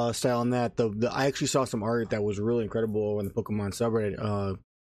style on that. I actually saw some art that was really incredible on the Pokemon subreddit. I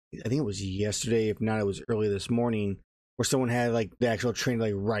think it was yesterday, if not, it was early this morning, where someone had like the actual train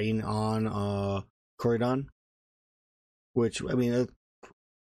like writing on Corridon, which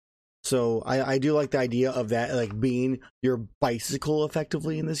so I do like the idea of that, like being your bicycle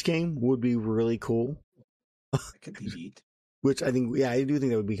effectively in this game would be really cool. That could be neat. Which I think, I do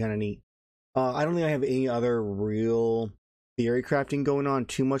think that would be kind of neat. I don't think I have any other real theory crafting going on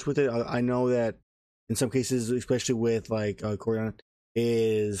too much with it. I know that in some cases, especially with like Corridon,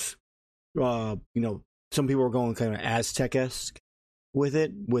 is some people are going kind of Aztec-esque with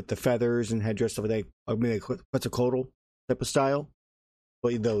it, with the feathers and headdress stuff like that. Maybe like Quetzalcoatl type of style,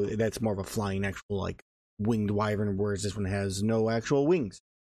 but though that's more of a flying actual like winged wyvern, whereas this one has no actual wings.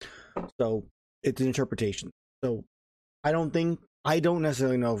 So it's an interpretation. So I don't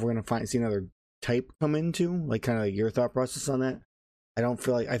necessarily know if we're gonna see another type come into, like kind of like your thought process on that. I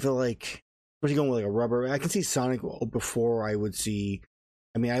feel like especially going with like a rubber. I can see Sonic before I would see.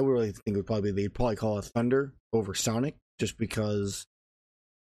 I would really think they'd probably call it Thunder over Sonic just because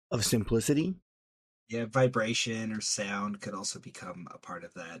of simplicity. Yeah, vibration or sound could also become a part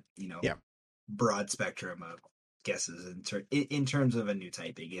of that. Broad spectrum of guesses in terms of a new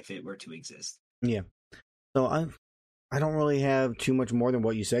typing if it were to exist. Yeah. So I don't really have too much more than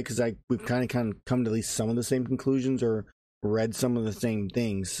what you said because we've kind of come to at least some of the same conclusions or read some of the same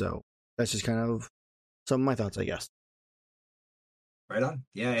things. So that's just kind of some of my thoughts, I guess. Right on.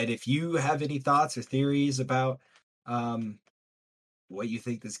 Yeah, and if you have any thoughts or theories about what you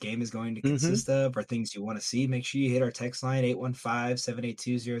think this game is going to consist of or things you want to see, make sure you hit our text line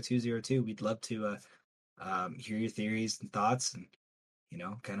 815-782-0202. We'd love to hear your theories and thoughts and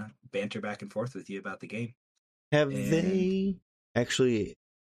kind of banter back and forth with you about the game. Have they actually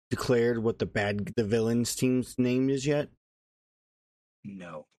declared what the villains team's name is yet?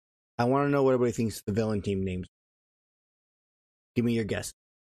 No. I want to know what everybody thinks the villain team names. Give me your guess.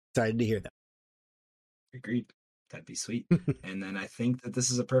 Excited to hear that. Agreed. That'd be sweet. And then I think that this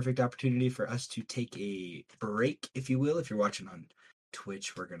is a perfect opportunity for us to take a break, if you will. If you're watching on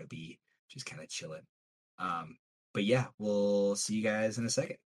Twitch, we're going to be just kind of chilling. But yeah, we'll see you guys in a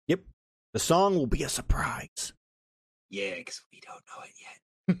second. Yep. The song will be a surprise. Yeah, because we don't know it yet.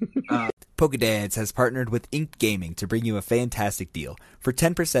 Pokedads has partnered with Ink Gaming to bring you a fantastic deal. For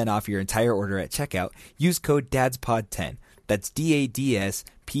 10% off your entire order at checkout, use code DADSPOD10. That's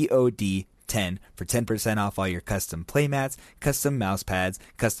DADSPOD 10 for 10% off all your custom playmats, custom mouse pads,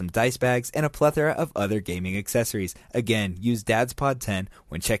 custom dice bags, and a plethora of other gaming accessories. Again, use DADSPOD10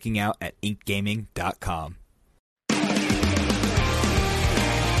 when checking out at inkgaming.com.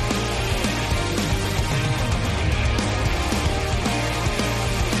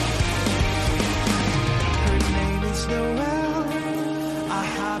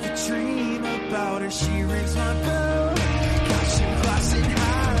 Dream about her, she rings my bell. Got some glass in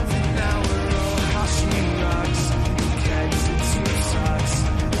half, and now we're all how she rocks. Cats and two socks.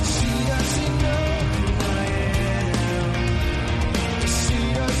 She doesn't know who I am. She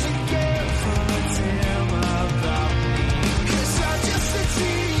doesn't care for a damn.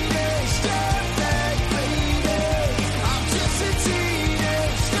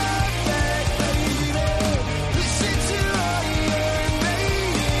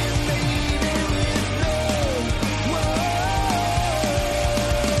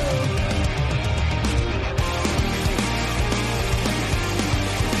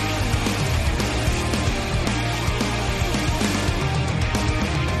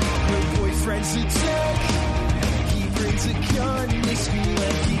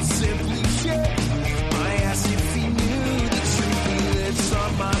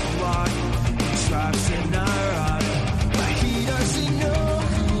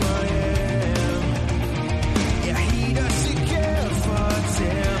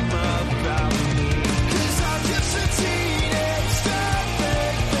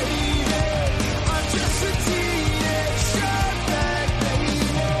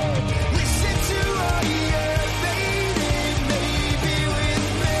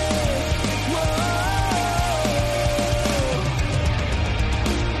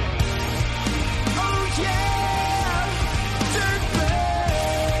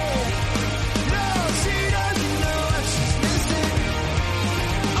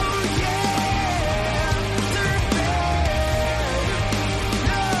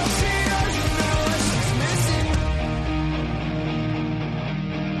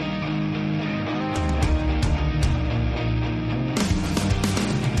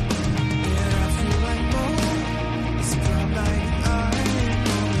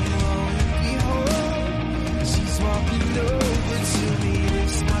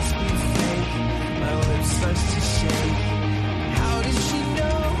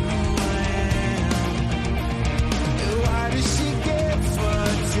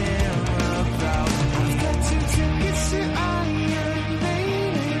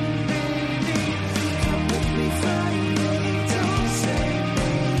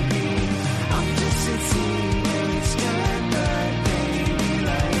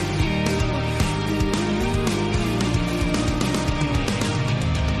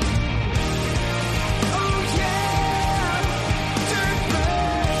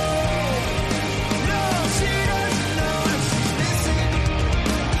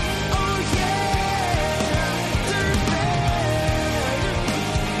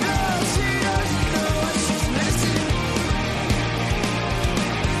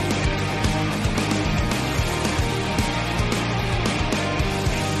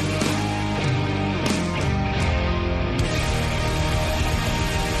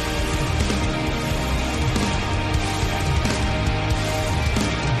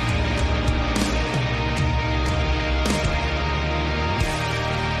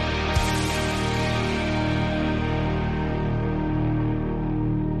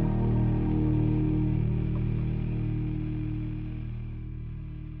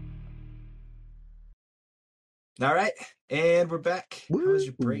 All right, and we're back. How was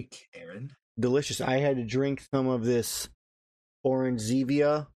your Woo. break, Aaron? Delicious. I had to drink some of this orange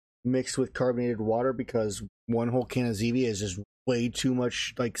Zevia mixed with carbonated water because one whole can of Zevia is just way too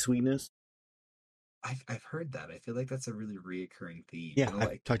much like sweetness. I've heard that. I feel like that's a really reoccurring theme. Yeah, You know, I've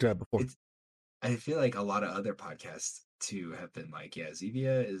like talked about it before. it's. I feel like a lot of other podcasts too have been like, yeah,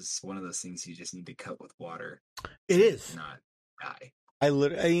 Zevia is one of those things you just need to cut with water. It to is. not die.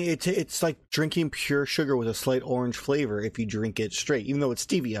 It's like drinking pure sugar with a slight orange flavor if you drink it straight, even though it's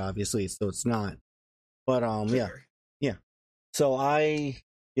stevia, obviously, so it's not. But yeah. Sugar. So I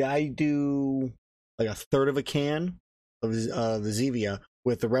do like a third of a can of the Zevia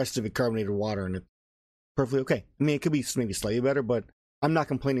with the rest of it carbonated water, and it's perfectly okay. I mean, it could be maybe slightly better, but I'm not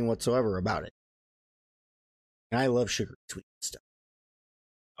complaining whatsoever about it. And I love sugar sweet stuff.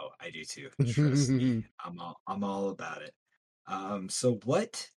 Oh, I do too. Trust me, I'm all about it. So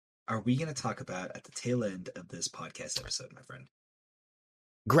what are we going to talk about at the tail end of this podcast episode, my friend?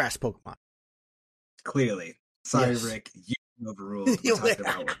 Grass Pokemon. Clearly, sorry, Yes. Rick, you overruled. We talked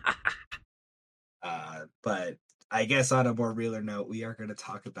about but I guess on a more realer note, we are going to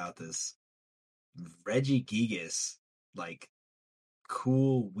talk about this Regigigas, like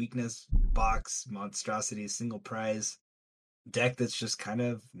cool weakness box monstrosity single prize deck that's just kind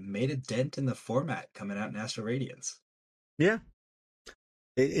of made a dent in the format coming out in Astral Radiance. Yeah.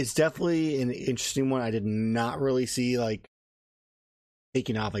 It's definitely an interesting one. I did not really see like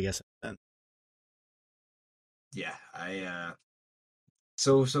taking off, I guess. Yeah,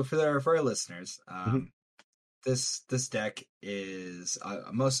 so for our listeners, this deck is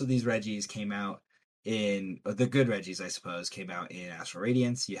most of these Regis came out in the good Regis, I suppose, came out in Astral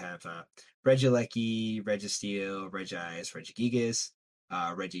Radiance. You have Regieleki, Registeel, Regice, Regigigas,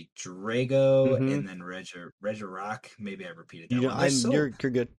 Regidrago, and then Regirock. Maybe I repeated that one. You're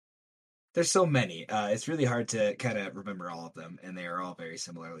good. There's so many. It's really hard to kind of remember all of them, and they are all very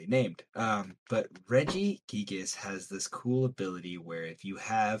similarly named. But Regigigas has this cool ability where if you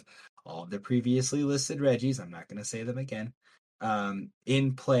have all of the previously listed Regis, I'm not going to say them again,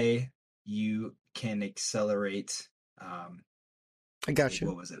 in play, you can accelerate. I got you.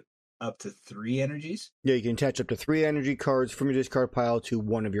 What was it? Up to 3 energies? Yeah, you can attach up to 3 energy cards from your discard pile to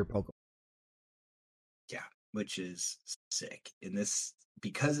one of your Pokemon. Yeah, which is sick. In this,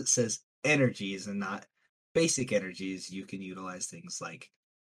 because it says energies and not basic energies, you can utilize things like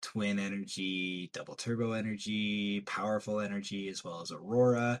twin energy, double turbo energy, powerful energy, as well as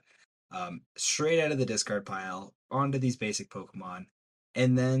aurora, straight out of the discard pile onto these basic Pokemon,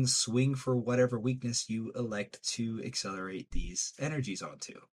 and then swing for whatever weakness you elect to accelerate these energies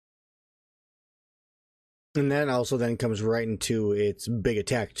onto. And that also then comes right into its big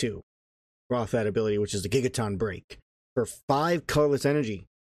attack too. Off that ability, which is the Gigaton Break. For 5 colorless energy,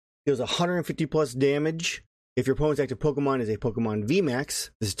 deals 150 plus damage. If your opponent's active Pokemon is a Pokemon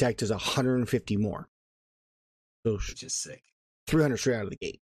VMAX, this attack does 150 more. So Which is sick. 300 straight out of the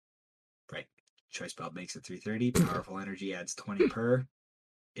gate. Right. Choice Belt makes it 330. Powerful energy adds 20 per.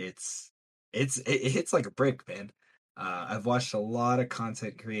 It hits like a brick, man. I've watched a lot of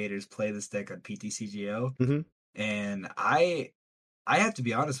content creators play this deck on PTCGO, and I have to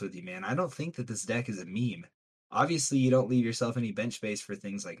be honest with you, man. I don't think that this deck is a meme. Obviously, you don't leave yourself any bench space for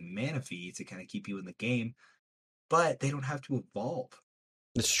things like Manaphy to kind of keep you in the game, but they don't have to evolve.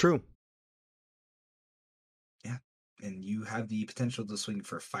 It's true. Yeah, and you have the potential to swing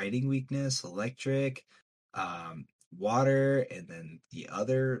for fighting weakness, electric, water, and then the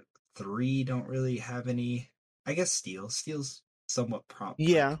other 3 don't really have any. I guess steel. Steel's somewhat prompt.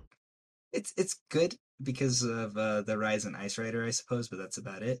 Yeah. It's good because of the rise in Ice Rider, I suppose, but that's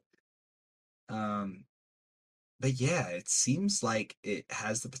about it. But yeah, it seems like it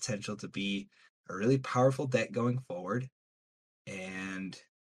has the potential to be a really powerful deck going forward. And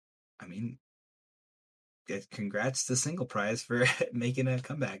I mean, congrats to Single Prize for making a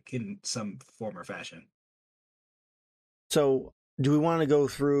comeback in some form or fashion. So, do we want to go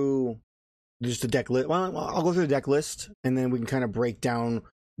through just the deck list? Well, I'll go through the deck list, and then we can kind of break down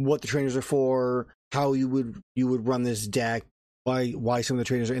what the trainers are for, how you would run this deck, why some of the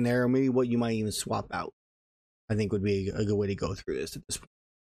trainers are in there, or maybe what you might even swap out. I think would be a good way to go through this at this point.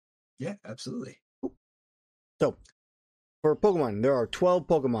 Yeah, absolutely. So, for Pokemon, there are 12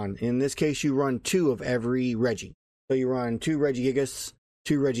 Pokemon. In this case, you run 2 of every Regi. So you run 2 Regigigas,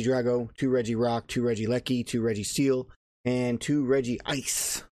 2 Regidrago, 2 Regirock, 2 Regieleki, 2 Registeel, and 2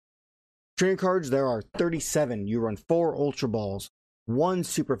 Regice. Trainer cards, there are 37. You run 4 Ultra Balls, 1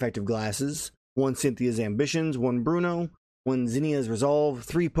 Super Effective Glasses, 1 Cynthia's Ambitions, 1 Bruno, 1 Zinnia's Resolve,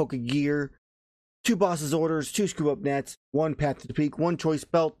 3 Pokegear, 2 Boss's Orders, 2 Scoop Up Nets, 1 Path to the Peak, 1 Choice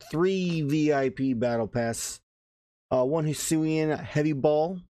Belt, 3 VIP Battle Pass, 1 Hisuian Heavy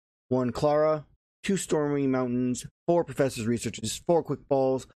Ball, 1 Clara, 2 Stormy Mountains, 4 Professor's Researches, 4 Quick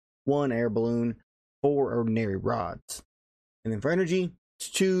Balls, 1 Air Balloon, 4 Ordinary Rods. And then for energy, it's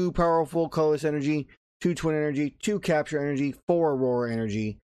 2 Powerful Colorless Energy, 2 Twin Energy, 2 Capture Energy, 4 Aurora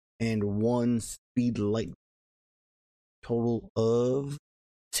Energy, and 1 Speed Light. Total of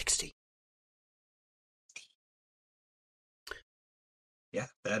 60. Yeah,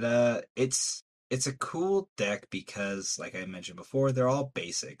 that it's a cool deck because, like I mentioned before, they're all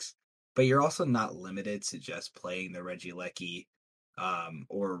basics, but you're also not limited to just playing the Regieleki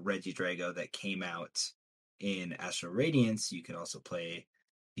or Regidrago that came out in Astral Radiance. You can also play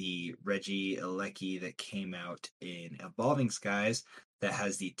the Regieleki that came out in Evolving Skies that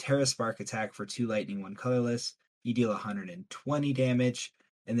has the Terra Spark attack for 2 lightning, 1 colorless. You deal 120 damage,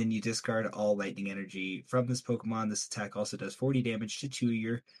 and then you discard all lightning energy from this Pokemon. This attack also does 40 damage to 2 of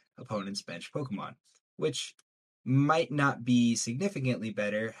your opponent's bench Pokemon, which might not be significantly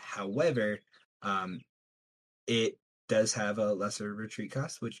better. However, it does have a lesser retreat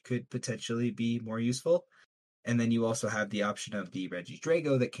cost, which could potentially be more useful. And then you also have the option of the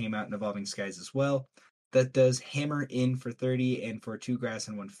Regidrago that came out in Evolving Skies as well. That does Hammer in for 30, and for 2 grass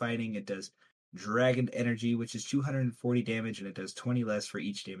and 1 fighting, it does Dragon Energy, which is 240 damage, and it does 20 less for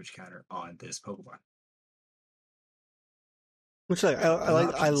each damage counter on this Pokemon. Which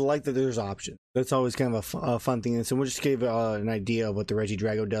I like that there's options. That's always kind of a fun thing. And so we'll just give an idea of what the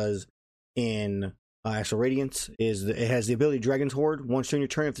Regidrago does in Astral Radiance. Is that it has the ability Dragon's Horde. Once during your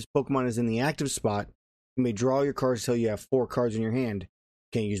turn, if this Pokemon is in the active spot, you may draw your cards until you have 4 cards in your hand.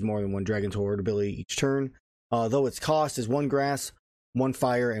 You can't use more than 1 Dragon's Horde ability each turn. Though its cost is 1 grass, 1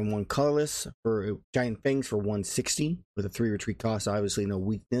 fire, and 1 colorless for Giant Fangs for 160 with a 3 retreat cost. Obviously, no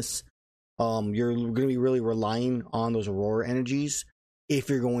weakness. You're going to be really relying on those Aurora energies if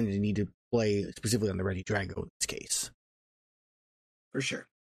you're going to need to play specifically on the Regidrago in this case. For sure.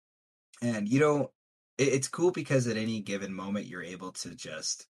 And it's cool because at any given moment you're able to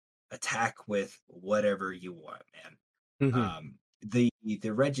just attack with whatever you want, man. Mm-hmm. The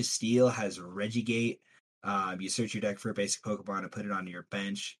Registeel has Regigate. You search your deck for a basic Pokemon and put it onto your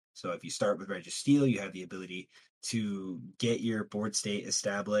bench. So if you start with Registeel, you have the ability to get your board state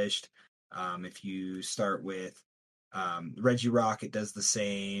established. If you start with Regirock, it does the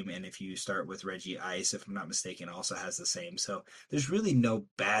same. And if you start with Regice, if I'm not mistaken, it also has the same. So there's really no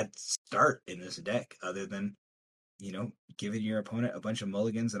bad start in this deck other than, giving your opponent a bunch of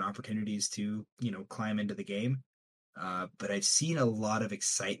mulligans and opportunities to, climb into the game. But I've seen a lot of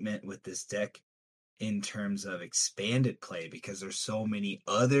excitement with this deck in terms of expanded play because there's so many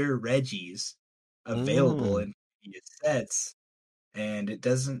other Regis available in previous sets, and it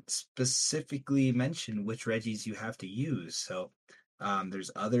doesn't specifically mention which Regis you have to use. So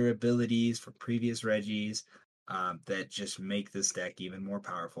there's other abilities for previous Regis that just make this deck even more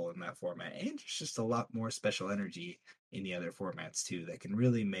powerful in that format. And there's just a lot more special energy in the other formats too that can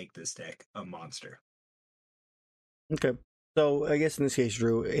really make this deck a monster. Okay. So I guess in this case,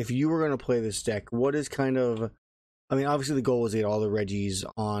 Drew, if you were going to play this deck, what is obviously the goal is to get all the Regis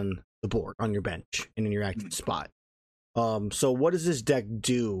on the board, on your bench, and in your active spot. So what does this deck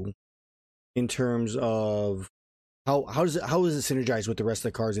do in terms of how is it synergized with the rest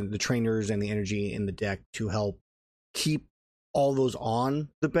of the cards and the trainers and the energy in the deck to help keep all those on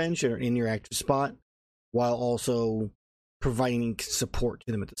the bench or in your active spot while also providing support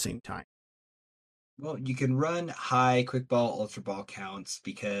to them at the same time? Well, you can run high quick ball, ultra ball counts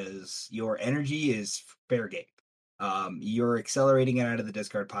because your energy is fair game. You're accelerating it out of the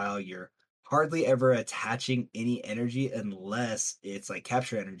discard pile. You're hardly ever attaching any energy unless it's like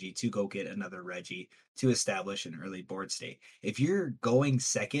capture energy to go get another Regi to establish an early board state. If you're going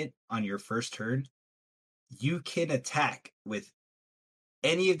second on your first turn, you can attack with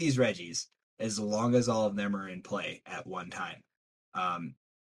any of these Regis as long as all of them are in play at one time.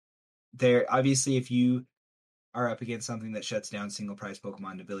 Obviously, if you are up against something that shuts down single prize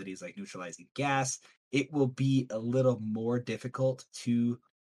Pokemon abilities like neutralizing gas, it will be a little more difficult to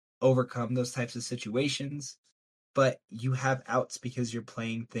overcome those types of situations. But you have outs because you're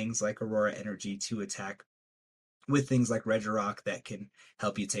playing things like Aurora Energy to attack with things like Regirock that can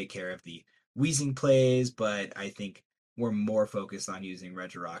help you take care of the Weezing plays. But I think we're more focused on using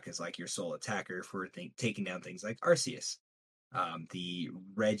Regirock as like your sole attacker for taking down things like Arceus. The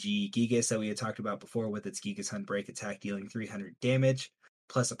Regigigas that we had talked about before with its Gigas Hunt Break attack dealing 300 damage,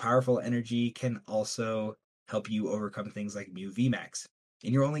 plus a powerful energy, can also help you overcome things like Mew VMAX.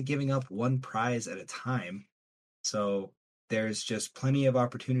 And you're only giving up 1 prize at a time, so there's just plenty of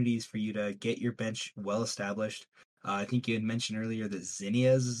opportunities for you to get your bench well established. I think you had mentioned earlier that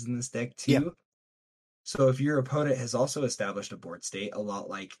Zinnias is in this deck too. Yeah. So if your opponent has also established a board state, a lot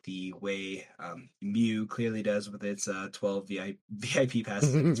like the way Mew clearly does with its 12 VIP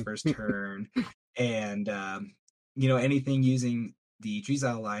passes in its first turn, and anything using the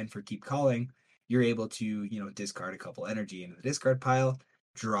Drizzile line for Keep Calling, you're able to discard a couple energy into the discard pile,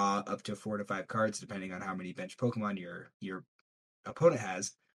 draw up to 4 to 5 cards depending on how many bench Pokemon your opponent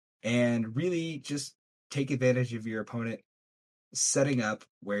has, and really just take advantage of your opponent setting up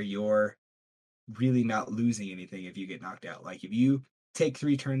where you're really not losing anything if you get knocked out. Like if you take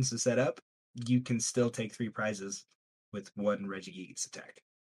 3 turns to set up, you can still take 3 prizes with 1 Regigigas attack.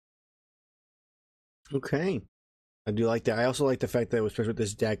 Okay. I do like that. I also like the fact that, especially with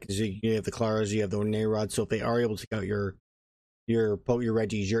this deck, is you have the Claras, you have the Ordinary Rod, so if they are able to take out your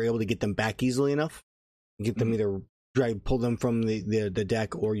Regis, you're able to get them back easily enough. Get them either pull them from the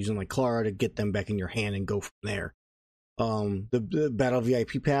deck, or using like Clara to get them back in your hand and go from there. The Battle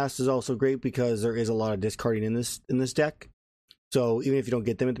VIP Pass is also great because there is a lot of discarding in this deck. So even if you don't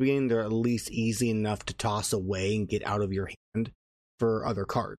get them at the beginning, they're at least easy enough to toss away and get out of your hand for other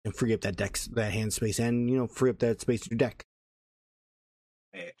cards and free up that hand space, and free up that space in your deck.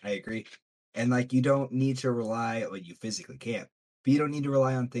 I agree. And like you don't need to rely, well, you physically can't, but you don't need to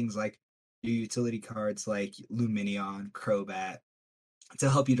rely on things like your utility cards like Lumineon, Crobat to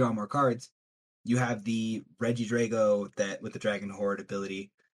help you draw more cards. You have the Regidrago that with the Dragon Horde ability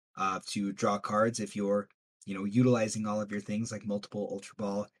to draw cards. If you're, utilizing all of your things like multiple Ultra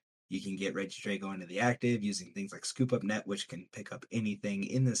Ball, you can get Regidrago into the active using things like Scoop Up Net, which can pick up anything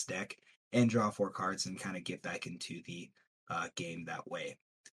in this deck and draw 4 cards and kind of get back into the game that way.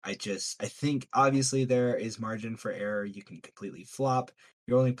 I think obviously there is margin for error. You can completely flop.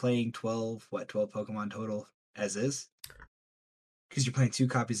 You're only playing 12 Pokemon total as is, because you're playing 2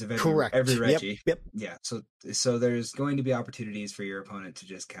 copies of every Reggie. Yep. Yeah. So there's going to be opportunities for your opponent to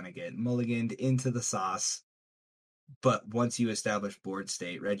just kind of get mulliganed into the sauce. But once you establish board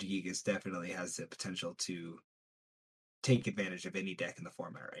state, Regigigas definitely has the potential to take advantage of any deck in the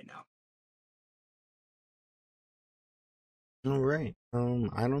format right now. All right. I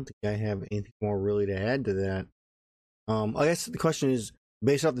don't think I have anything more really to add to that. I guess the question is,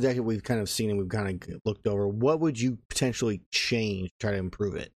 based off the deck that we've kind of seen and we've kind of looked over, what would you potentially change, try to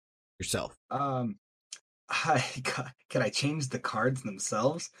improve it yourself? Can I change the cards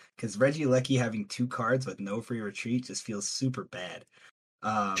themselves? Because Regieleki having 2 cards with no free retreat just feels super bad.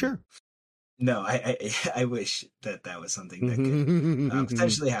 Sure. No, I wish that was something that could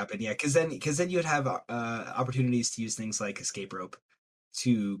potentially happen. Yeah, because then you'd have opportunities to use things like Escape Rope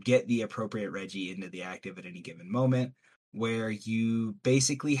to get the appropriate Reggie into the active at any given moment, where you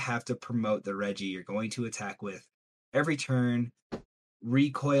basically have to promote the Reggie you're going to attack with every turn,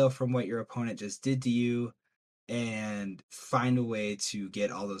 recoil from what your opponent just did to you, and find a way to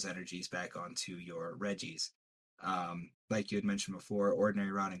get all those energies back onto your Reggies. Like you had mentioned before,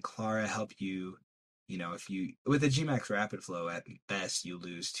 Ordinary Rod and Clara help you, if you, with a Gmax Rapid Flow, at best, you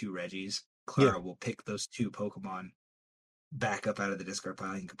lose 2 Reggies. Clara will pick those 2 Pokemon back up out of the discard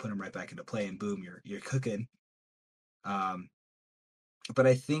pile. You can put them right back into play, and boom, you're cooking. But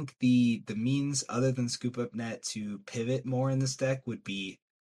I think the means other than Scoop Up Net to pivot more in this deck would be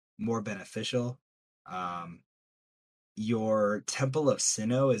more beneficial. Your Temple of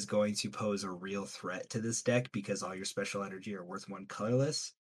Sinnoh is going to pose a real threat to this deck because all your special energy are worth 1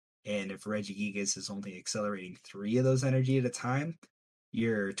 colorless. And if Regigigas is only accelerating 3 of those energy at a time,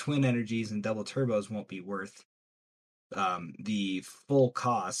 your twin energies and double turbos won't be worth the full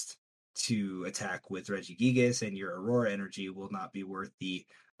cost to attack with Regigigas, and your Aurora energy will not be worth the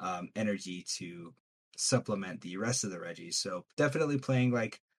energy to supplement the rest of the Reggies. So definitely playing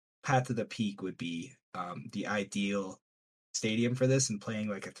like Path to the Peak would be the ideal stadium for this, and playing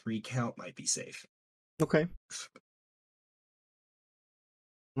like a 3 count might be safe. Okay.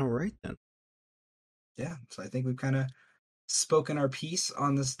 All right then. Yeah, so I think we've kind of spoken our piece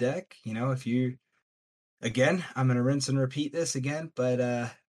on this deck. If you, again, I'm going to rinse and repeat this again,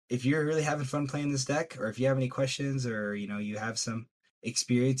 but if you're really having fun playing this deck, or if you have any questions, or you have some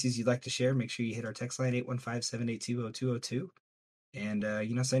experiences you'd like to share, make sure you hit our text line 815-782-0202, and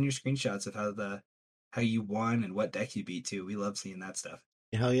send your screenshots of how you won and what deck you beat too. We love seeing that stuff.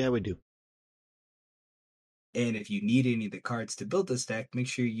 Hell yeah, we do. And if you need any of the cards to build this deck, make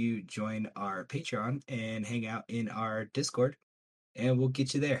sure you join our Patreon and hang out in our Discord, and we'll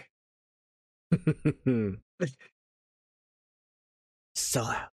get you there. Sell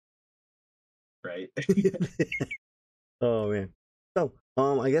out. Right. Oh man. So,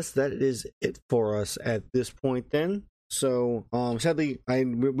 I guess that is it for us at this point then. So, sadly,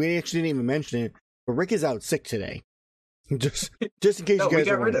 we actually didn't even mention it, but Rick is out sick today. just in case No, you guys we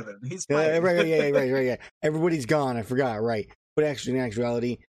got are rid wondering. of him. He's Yeah, fine. right. Yeah. Everybody's gone. I forgot. Right, but actually, in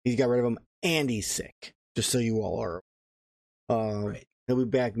actuality, he's got rid of him, and he's sick. Just so you all are. Right. He'll be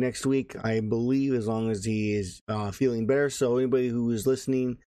back next week, I believe, as long as he is feeling better. So anybody who is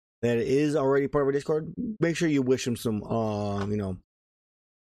listening that is already part of our Discord, make sure you wish him some,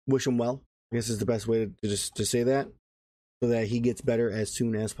 wish him well. I guess is the best way to say that, so that he gets better as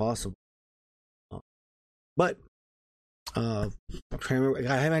soon as possible. But I'm trying to remember.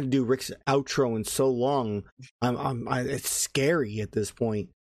 I haven't had to do Rick's outro in so long. It's scary at this point.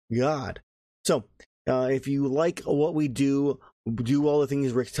 God. So, if you like what we do all the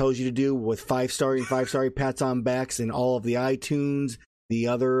things Rick tells you to do with 5-star and 5-star pats on backs and all of the iTunes, the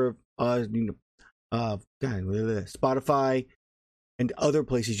other, Spotify, and other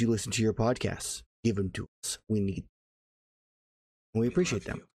places you listen to your podcasts. Give them to us. We need them. We appreciate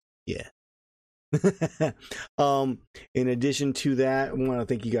them. You. Yeah. In addition to that, I want to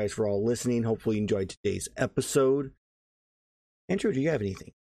thank you guys for all listening. Hopefully you enjoyed today's episode. Andrew, do you have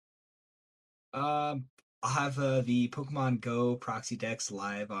anything? I'll have the Pokemon Go proxy decks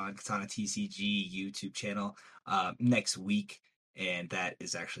live on Katana TCG YouTube channel next week, and that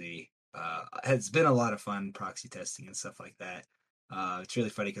is actually has been a lot of fun proxy testing and stuff like that. It's really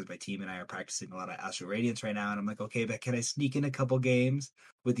funny because my team and I are practicing a lot of Astral Radiance right now, and I'm like, okay, but can I sneak in a couple games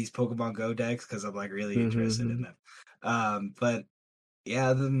with these Pokemon Go decks because I'm like really interested in them. But yeah,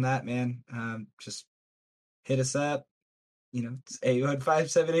 other than that, man, just hit us up. You know, it's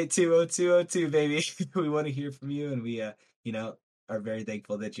 815-782-0202, baby. We want to hear from you, and we, are very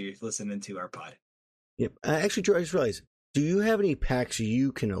thankful that you're listening to our pod. Yep. Actually, Drew, I just realized, do you have any packs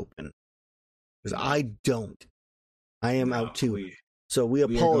you can open? Because I don't. I am out too. So we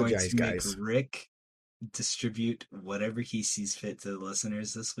apologize, are going to guys. Make Rick distribute whatever he sees fit to the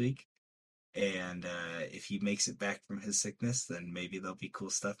listeners this week. And if he makes it back from his sickness, then maybe there'll be cool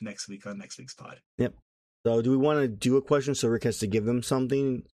stuff next week on next week's pod. Yep. So do we want to do a question so Rick has to give them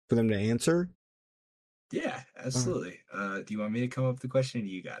something for them to answer? Yeah, absolutely. Do you want me to come up with the question or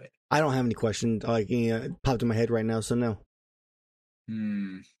you got it? I don't have any questions. It popped in my head right now, so no.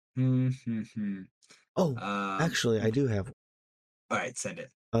 Oh, actually, I do have one. All right, send it.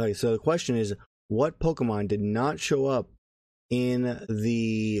 Okay, so the question is, what Pokemon did not show up in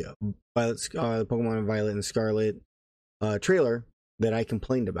the Pokemon Violet and Scarlet trailer that I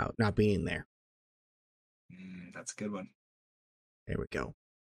complained about not being there? That's a good one. There we go.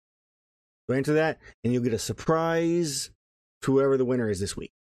 So answer that, and you'll get a surprise to whoever the winner is this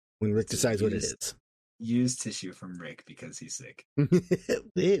week when Rick decides what it is. Use tissue from Rick because he's sick.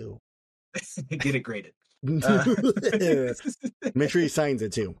 Ew. Get it graded. Make sure he signs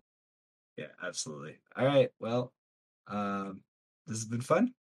it too. Yeah, absolutely. All right. Well, this has been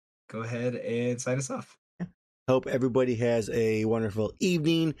fun. Go ahead and sign us off. Hope everybody has a wonderful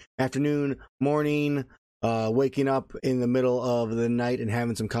evening, afternoon, morning, waking up in the middle of the night and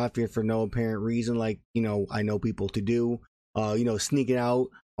having some coffee for no apparent reason, like, I know people to do. Sneaking out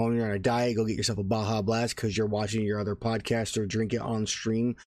when you're on a diet, go get yourself a Baja Blast because you're watching your other podcast or drink it on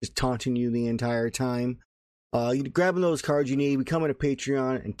stream, just taunting you the entire time. Grabbing those cards you need, becoming a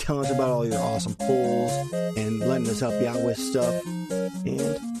Patreon, and telling us about all your awesome pulls and letting us help you out with stuff.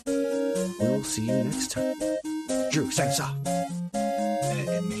 And we'll see you next time. Drew, signs off.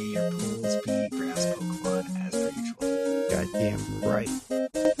 And may your pulls be grass Pokemon as per usual. Goddamn right.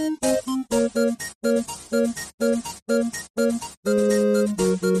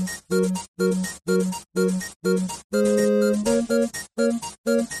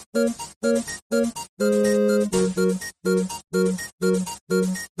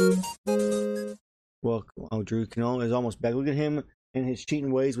 Well, Drew Canal is almost back. Look at him and his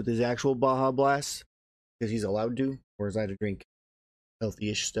cheating ways with his actual Baja Blast. Because he's allowed to, or is I to drink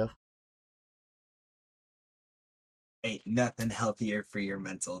healthy-ish stuff? Ain't nothing healthier for your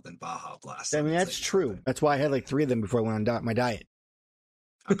mental than Baja Blast. I mean, that's true. That's why I had like 3 of them before I went on my diet.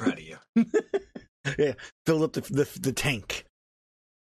 I'm proud of you. Yeah, filled up the tank.